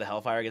well, so that way the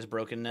Hellfire gets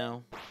broken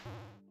now.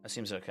 That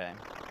seems okay.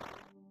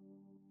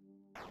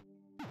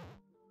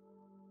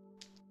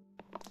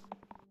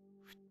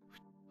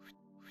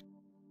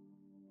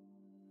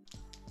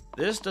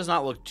 This does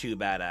not look too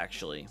bad,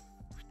 actually.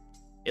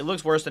 It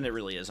looks worse than it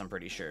really is, I'm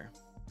pretty sure.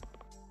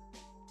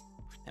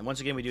 And once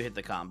again, we do hit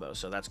the combo,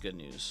 so that's good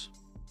news.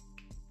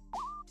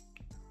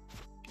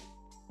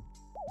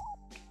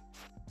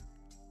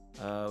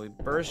 We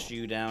burst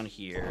you down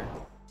here.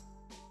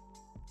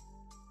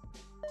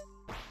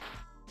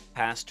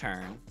 Pass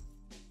turn.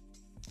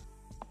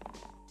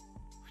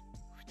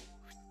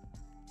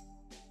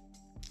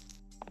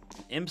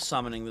 Imp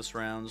summoning this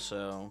round,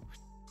 so...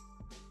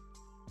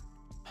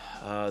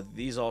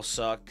 these all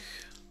suck.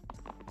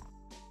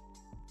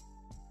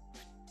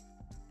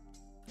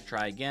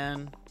 Try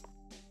again.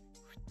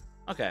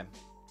 Okay.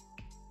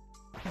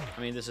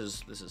 I mean, this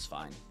is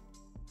fine.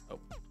 Oh.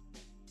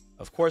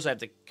 Of course I have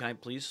to... Can I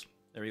please?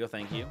 There we go,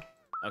 thank you.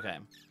 Okay.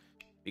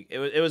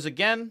 It was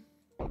again...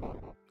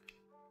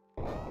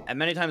 And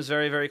many times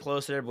very, very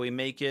close there, but we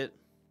make it.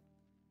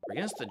 We're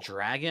against the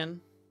dragon.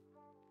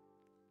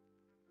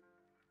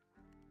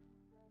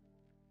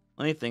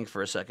 Let me think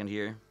for a second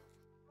here.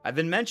 I've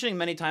been mentioning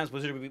many times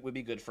Wizard would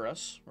be good for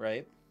us,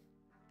 right?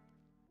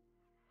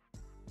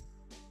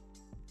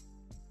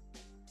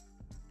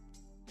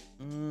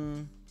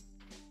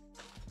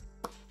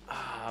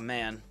 Ah,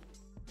 man.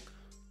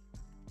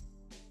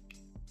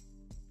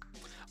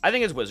 I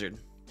think it's Wizard.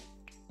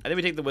 I think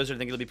we take the Wizard. I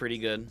think it'll be pretty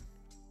good.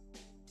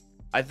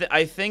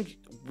 I think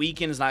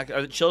Weaken's not,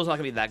 or Chill's not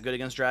gonna be that good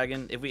against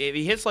Dragon. If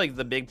he hits like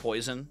the big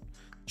poison,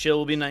 Chill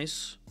will be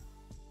nice.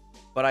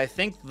 But I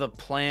think the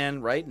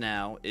plan right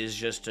now is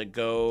just to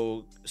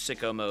go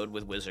sicko mode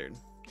with Wizard.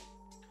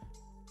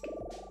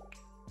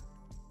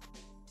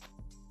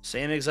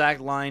 Same exact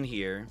line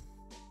here,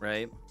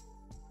 right?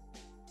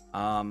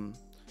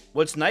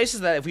 What's nice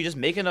is that if we just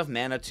make enough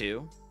mana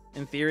too,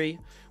 in theory,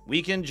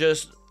 we can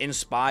just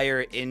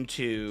inspire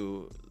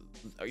into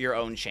your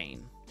own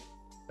chain.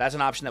 That's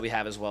an option that we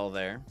have as well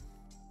there.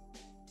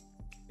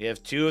 We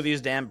have 2 of these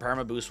damn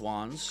perma boost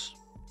wands.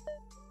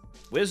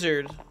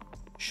 Wizard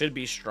should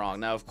be strong.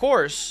 Now, of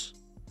course,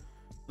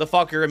 the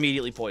fucker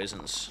immediately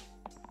poisons.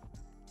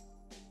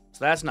 So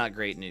that's not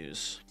great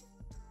news.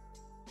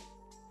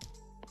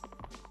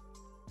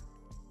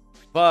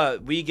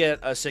 But we get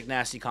a sick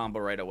nasty combo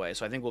right away,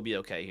 so I think we'll be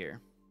okay here.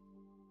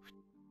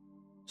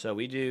 So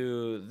we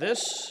do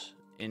this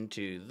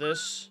into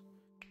this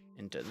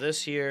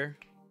here.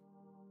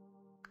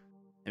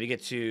 And we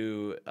get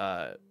to,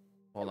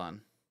 hold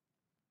on.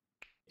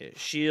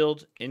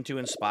 Shield into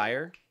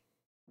Inspire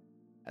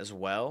as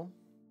well.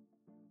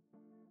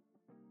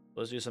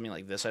 Let's do something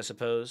like this, I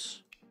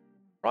suppose.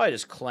 Probably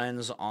just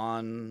Cleanse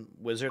on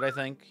Wizard, I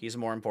think. He's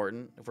more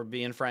important, if we're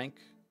being frank.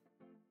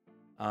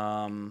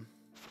 And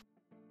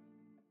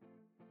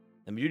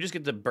we do just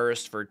get the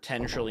burst for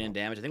 10 trillion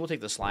damage. I think we'll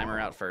take the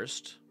Slimer out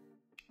first.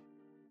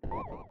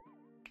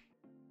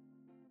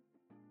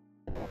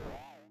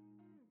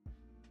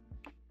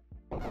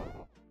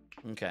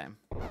 Okay.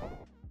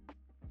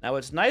 Now,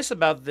 what's nice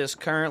about this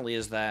currently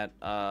is that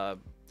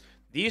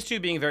these 2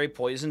 being very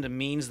poisoned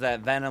means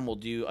that Venom will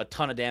do a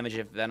ton of damage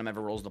if Venom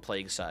ever rolls the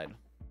Plague side.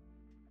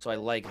 So I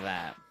like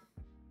that.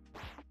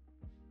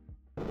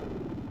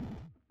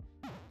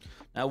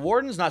 Now,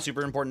 Warden's not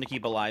super important to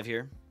keep alive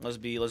here. Let's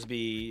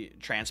be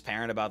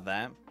transparent about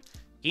that.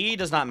 He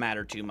does not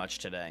matter too much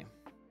today.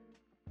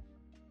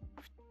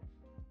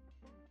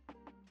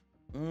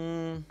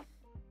 Let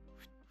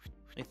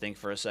me think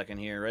for a second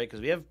here, right?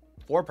 Because we have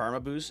 4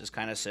 perma boosts is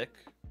kind of sick.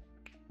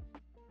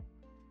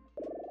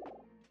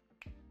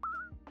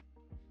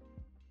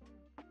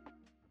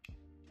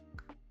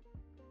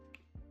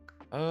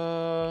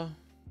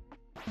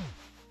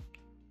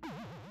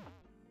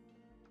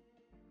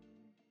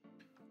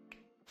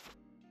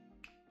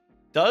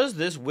 Does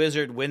this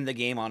Wizard win the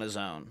game on his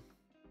own?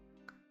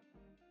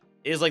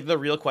 Is like the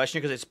real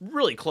question, because it's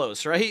really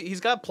close, right?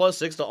 He's got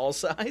 +6 to all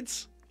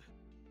sides.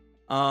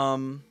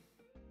 I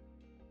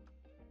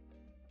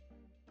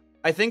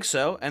think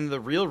so, and the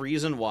real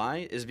reason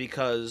why is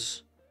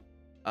because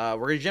we're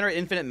going to generate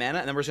infinite mana,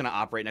 and then we're just going to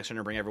operate next turn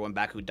and bring everyone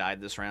back who died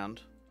this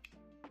round.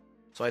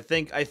 So I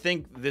think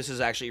this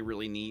is actually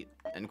really neat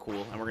and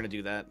cool, and we're going to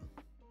do that.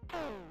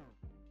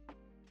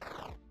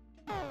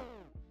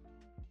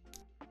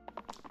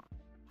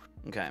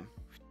 Okay.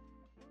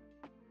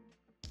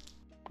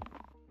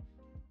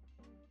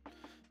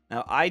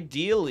 Now,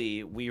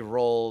 ideally, we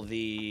roll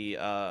the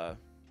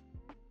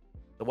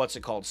what's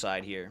it called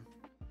side here.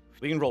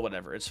 We can roll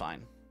whatever, it's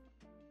fine.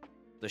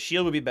 The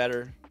shield would be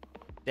better.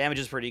 Damage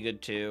is pretty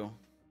good too.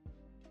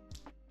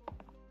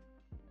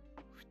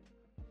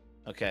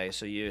 Okay,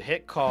 so you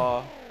hit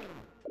Caw,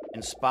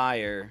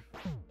 Inspire,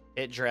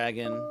 hit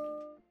Dragon,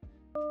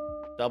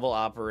 double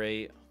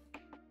operate.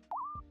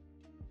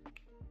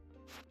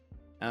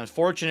 And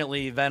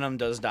unfortunately, Venom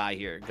does die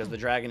here because the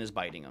dragon is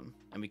biting him,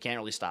 and we can't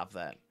really stop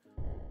that.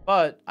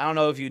 But I don't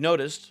know if you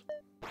noticed,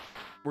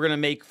 we're going to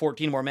make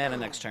 14 more mana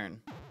next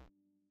turn,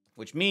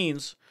 which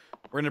means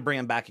we're going to bring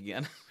him back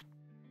again.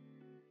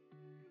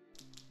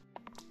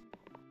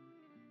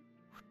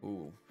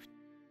 Ooh.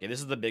 Okay, this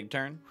is the big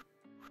turn.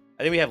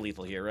 I think we have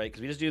lethal here, right?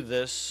 Because we just do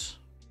this.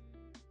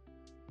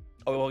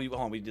 Oh, well, hold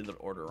on, we did the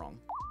order wrong.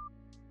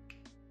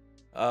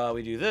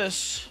 We do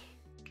this.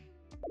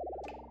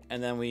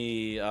 And then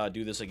we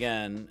do this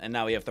again, and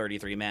now we have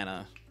 33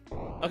 mana.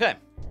 Okay.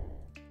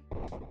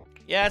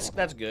 Yeah,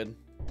 that's good.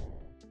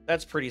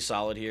 That's pretty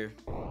solid here.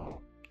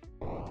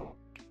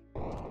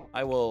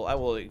 I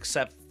will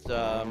accept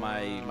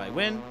my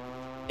win.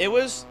 It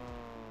was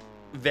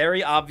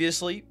very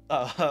obviously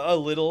a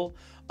little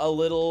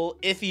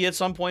iffy at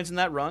some points in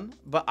that run,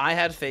 but I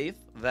had faith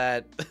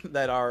that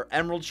our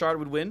Emerald Shard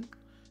would win,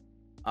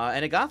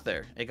 and it got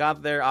there. It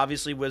got there.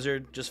 Obviously,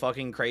 Wizard just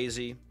fucking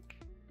crazy.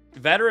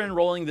 Veteran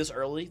rolling this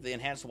early, the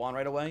enhanced wand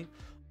right away,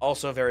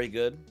 also very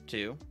good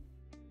too.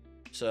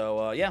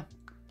 So yeah,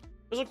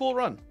 it was a cool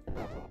run.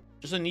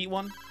 Just a neat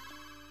one.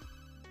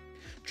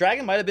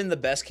 Dragon might have been the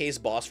best case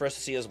boss for us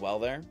to see as well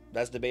there.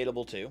 That's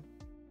debatable too.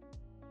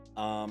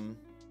 Because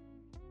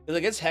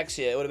against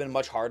Hexia, it would have been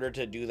much harder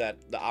to do the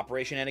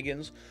operation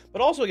shenanigans.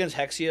 But also against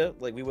Hexia,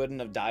 like, we wouldn't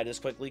have died as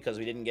quickly because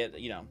we didn't get,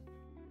 we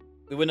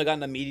wouldn't have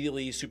gotten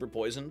immediately super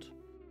poisoned.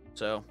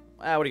 So,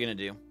 what are you going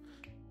to do?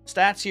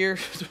 Stats here,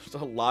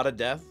 a lot of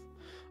death.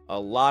 A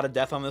lot of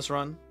death on this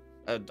run.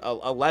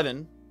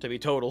 11 to be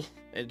total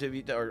and to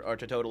be or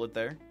to total it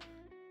there,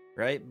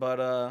 right? But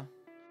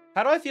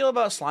how do I feel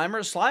about Slimer?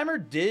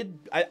 Slimer did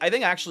I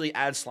think actually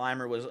add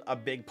Slimer was a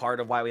big part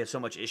of why we had so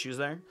much issues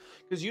there,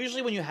 because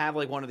usually when you have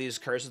like one of these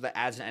curses that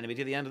adds an enemy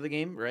to the end of the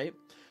game, right?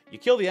 You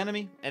kill the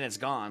enemy and it's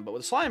gone. But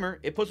with Slimer,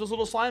 it puts those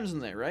little slimes in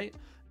there, right?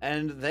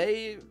 And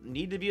they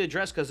need to be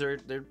addressed because they're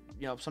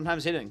you know,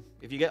 sometimes hitting.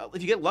 If you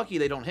get lucky,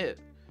 they don't hit.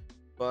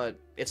 But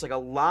it's like a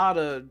lot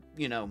of,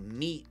 you know,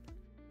 meat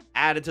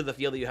added to the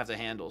field that you have to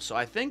handle. So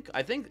I think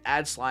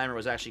add Slimer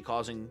was actually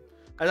causing,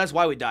 and that's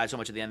why we died so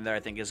much at the end there, I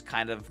think, is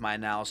kind of my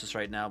analysis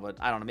right now. But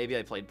I don't know, maybe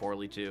I played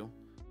poorly too.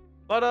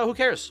 But who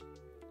cares?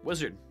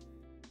 Wizard.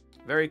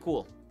 Very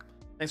cool.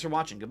 Thanks for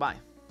watching. Goodbye.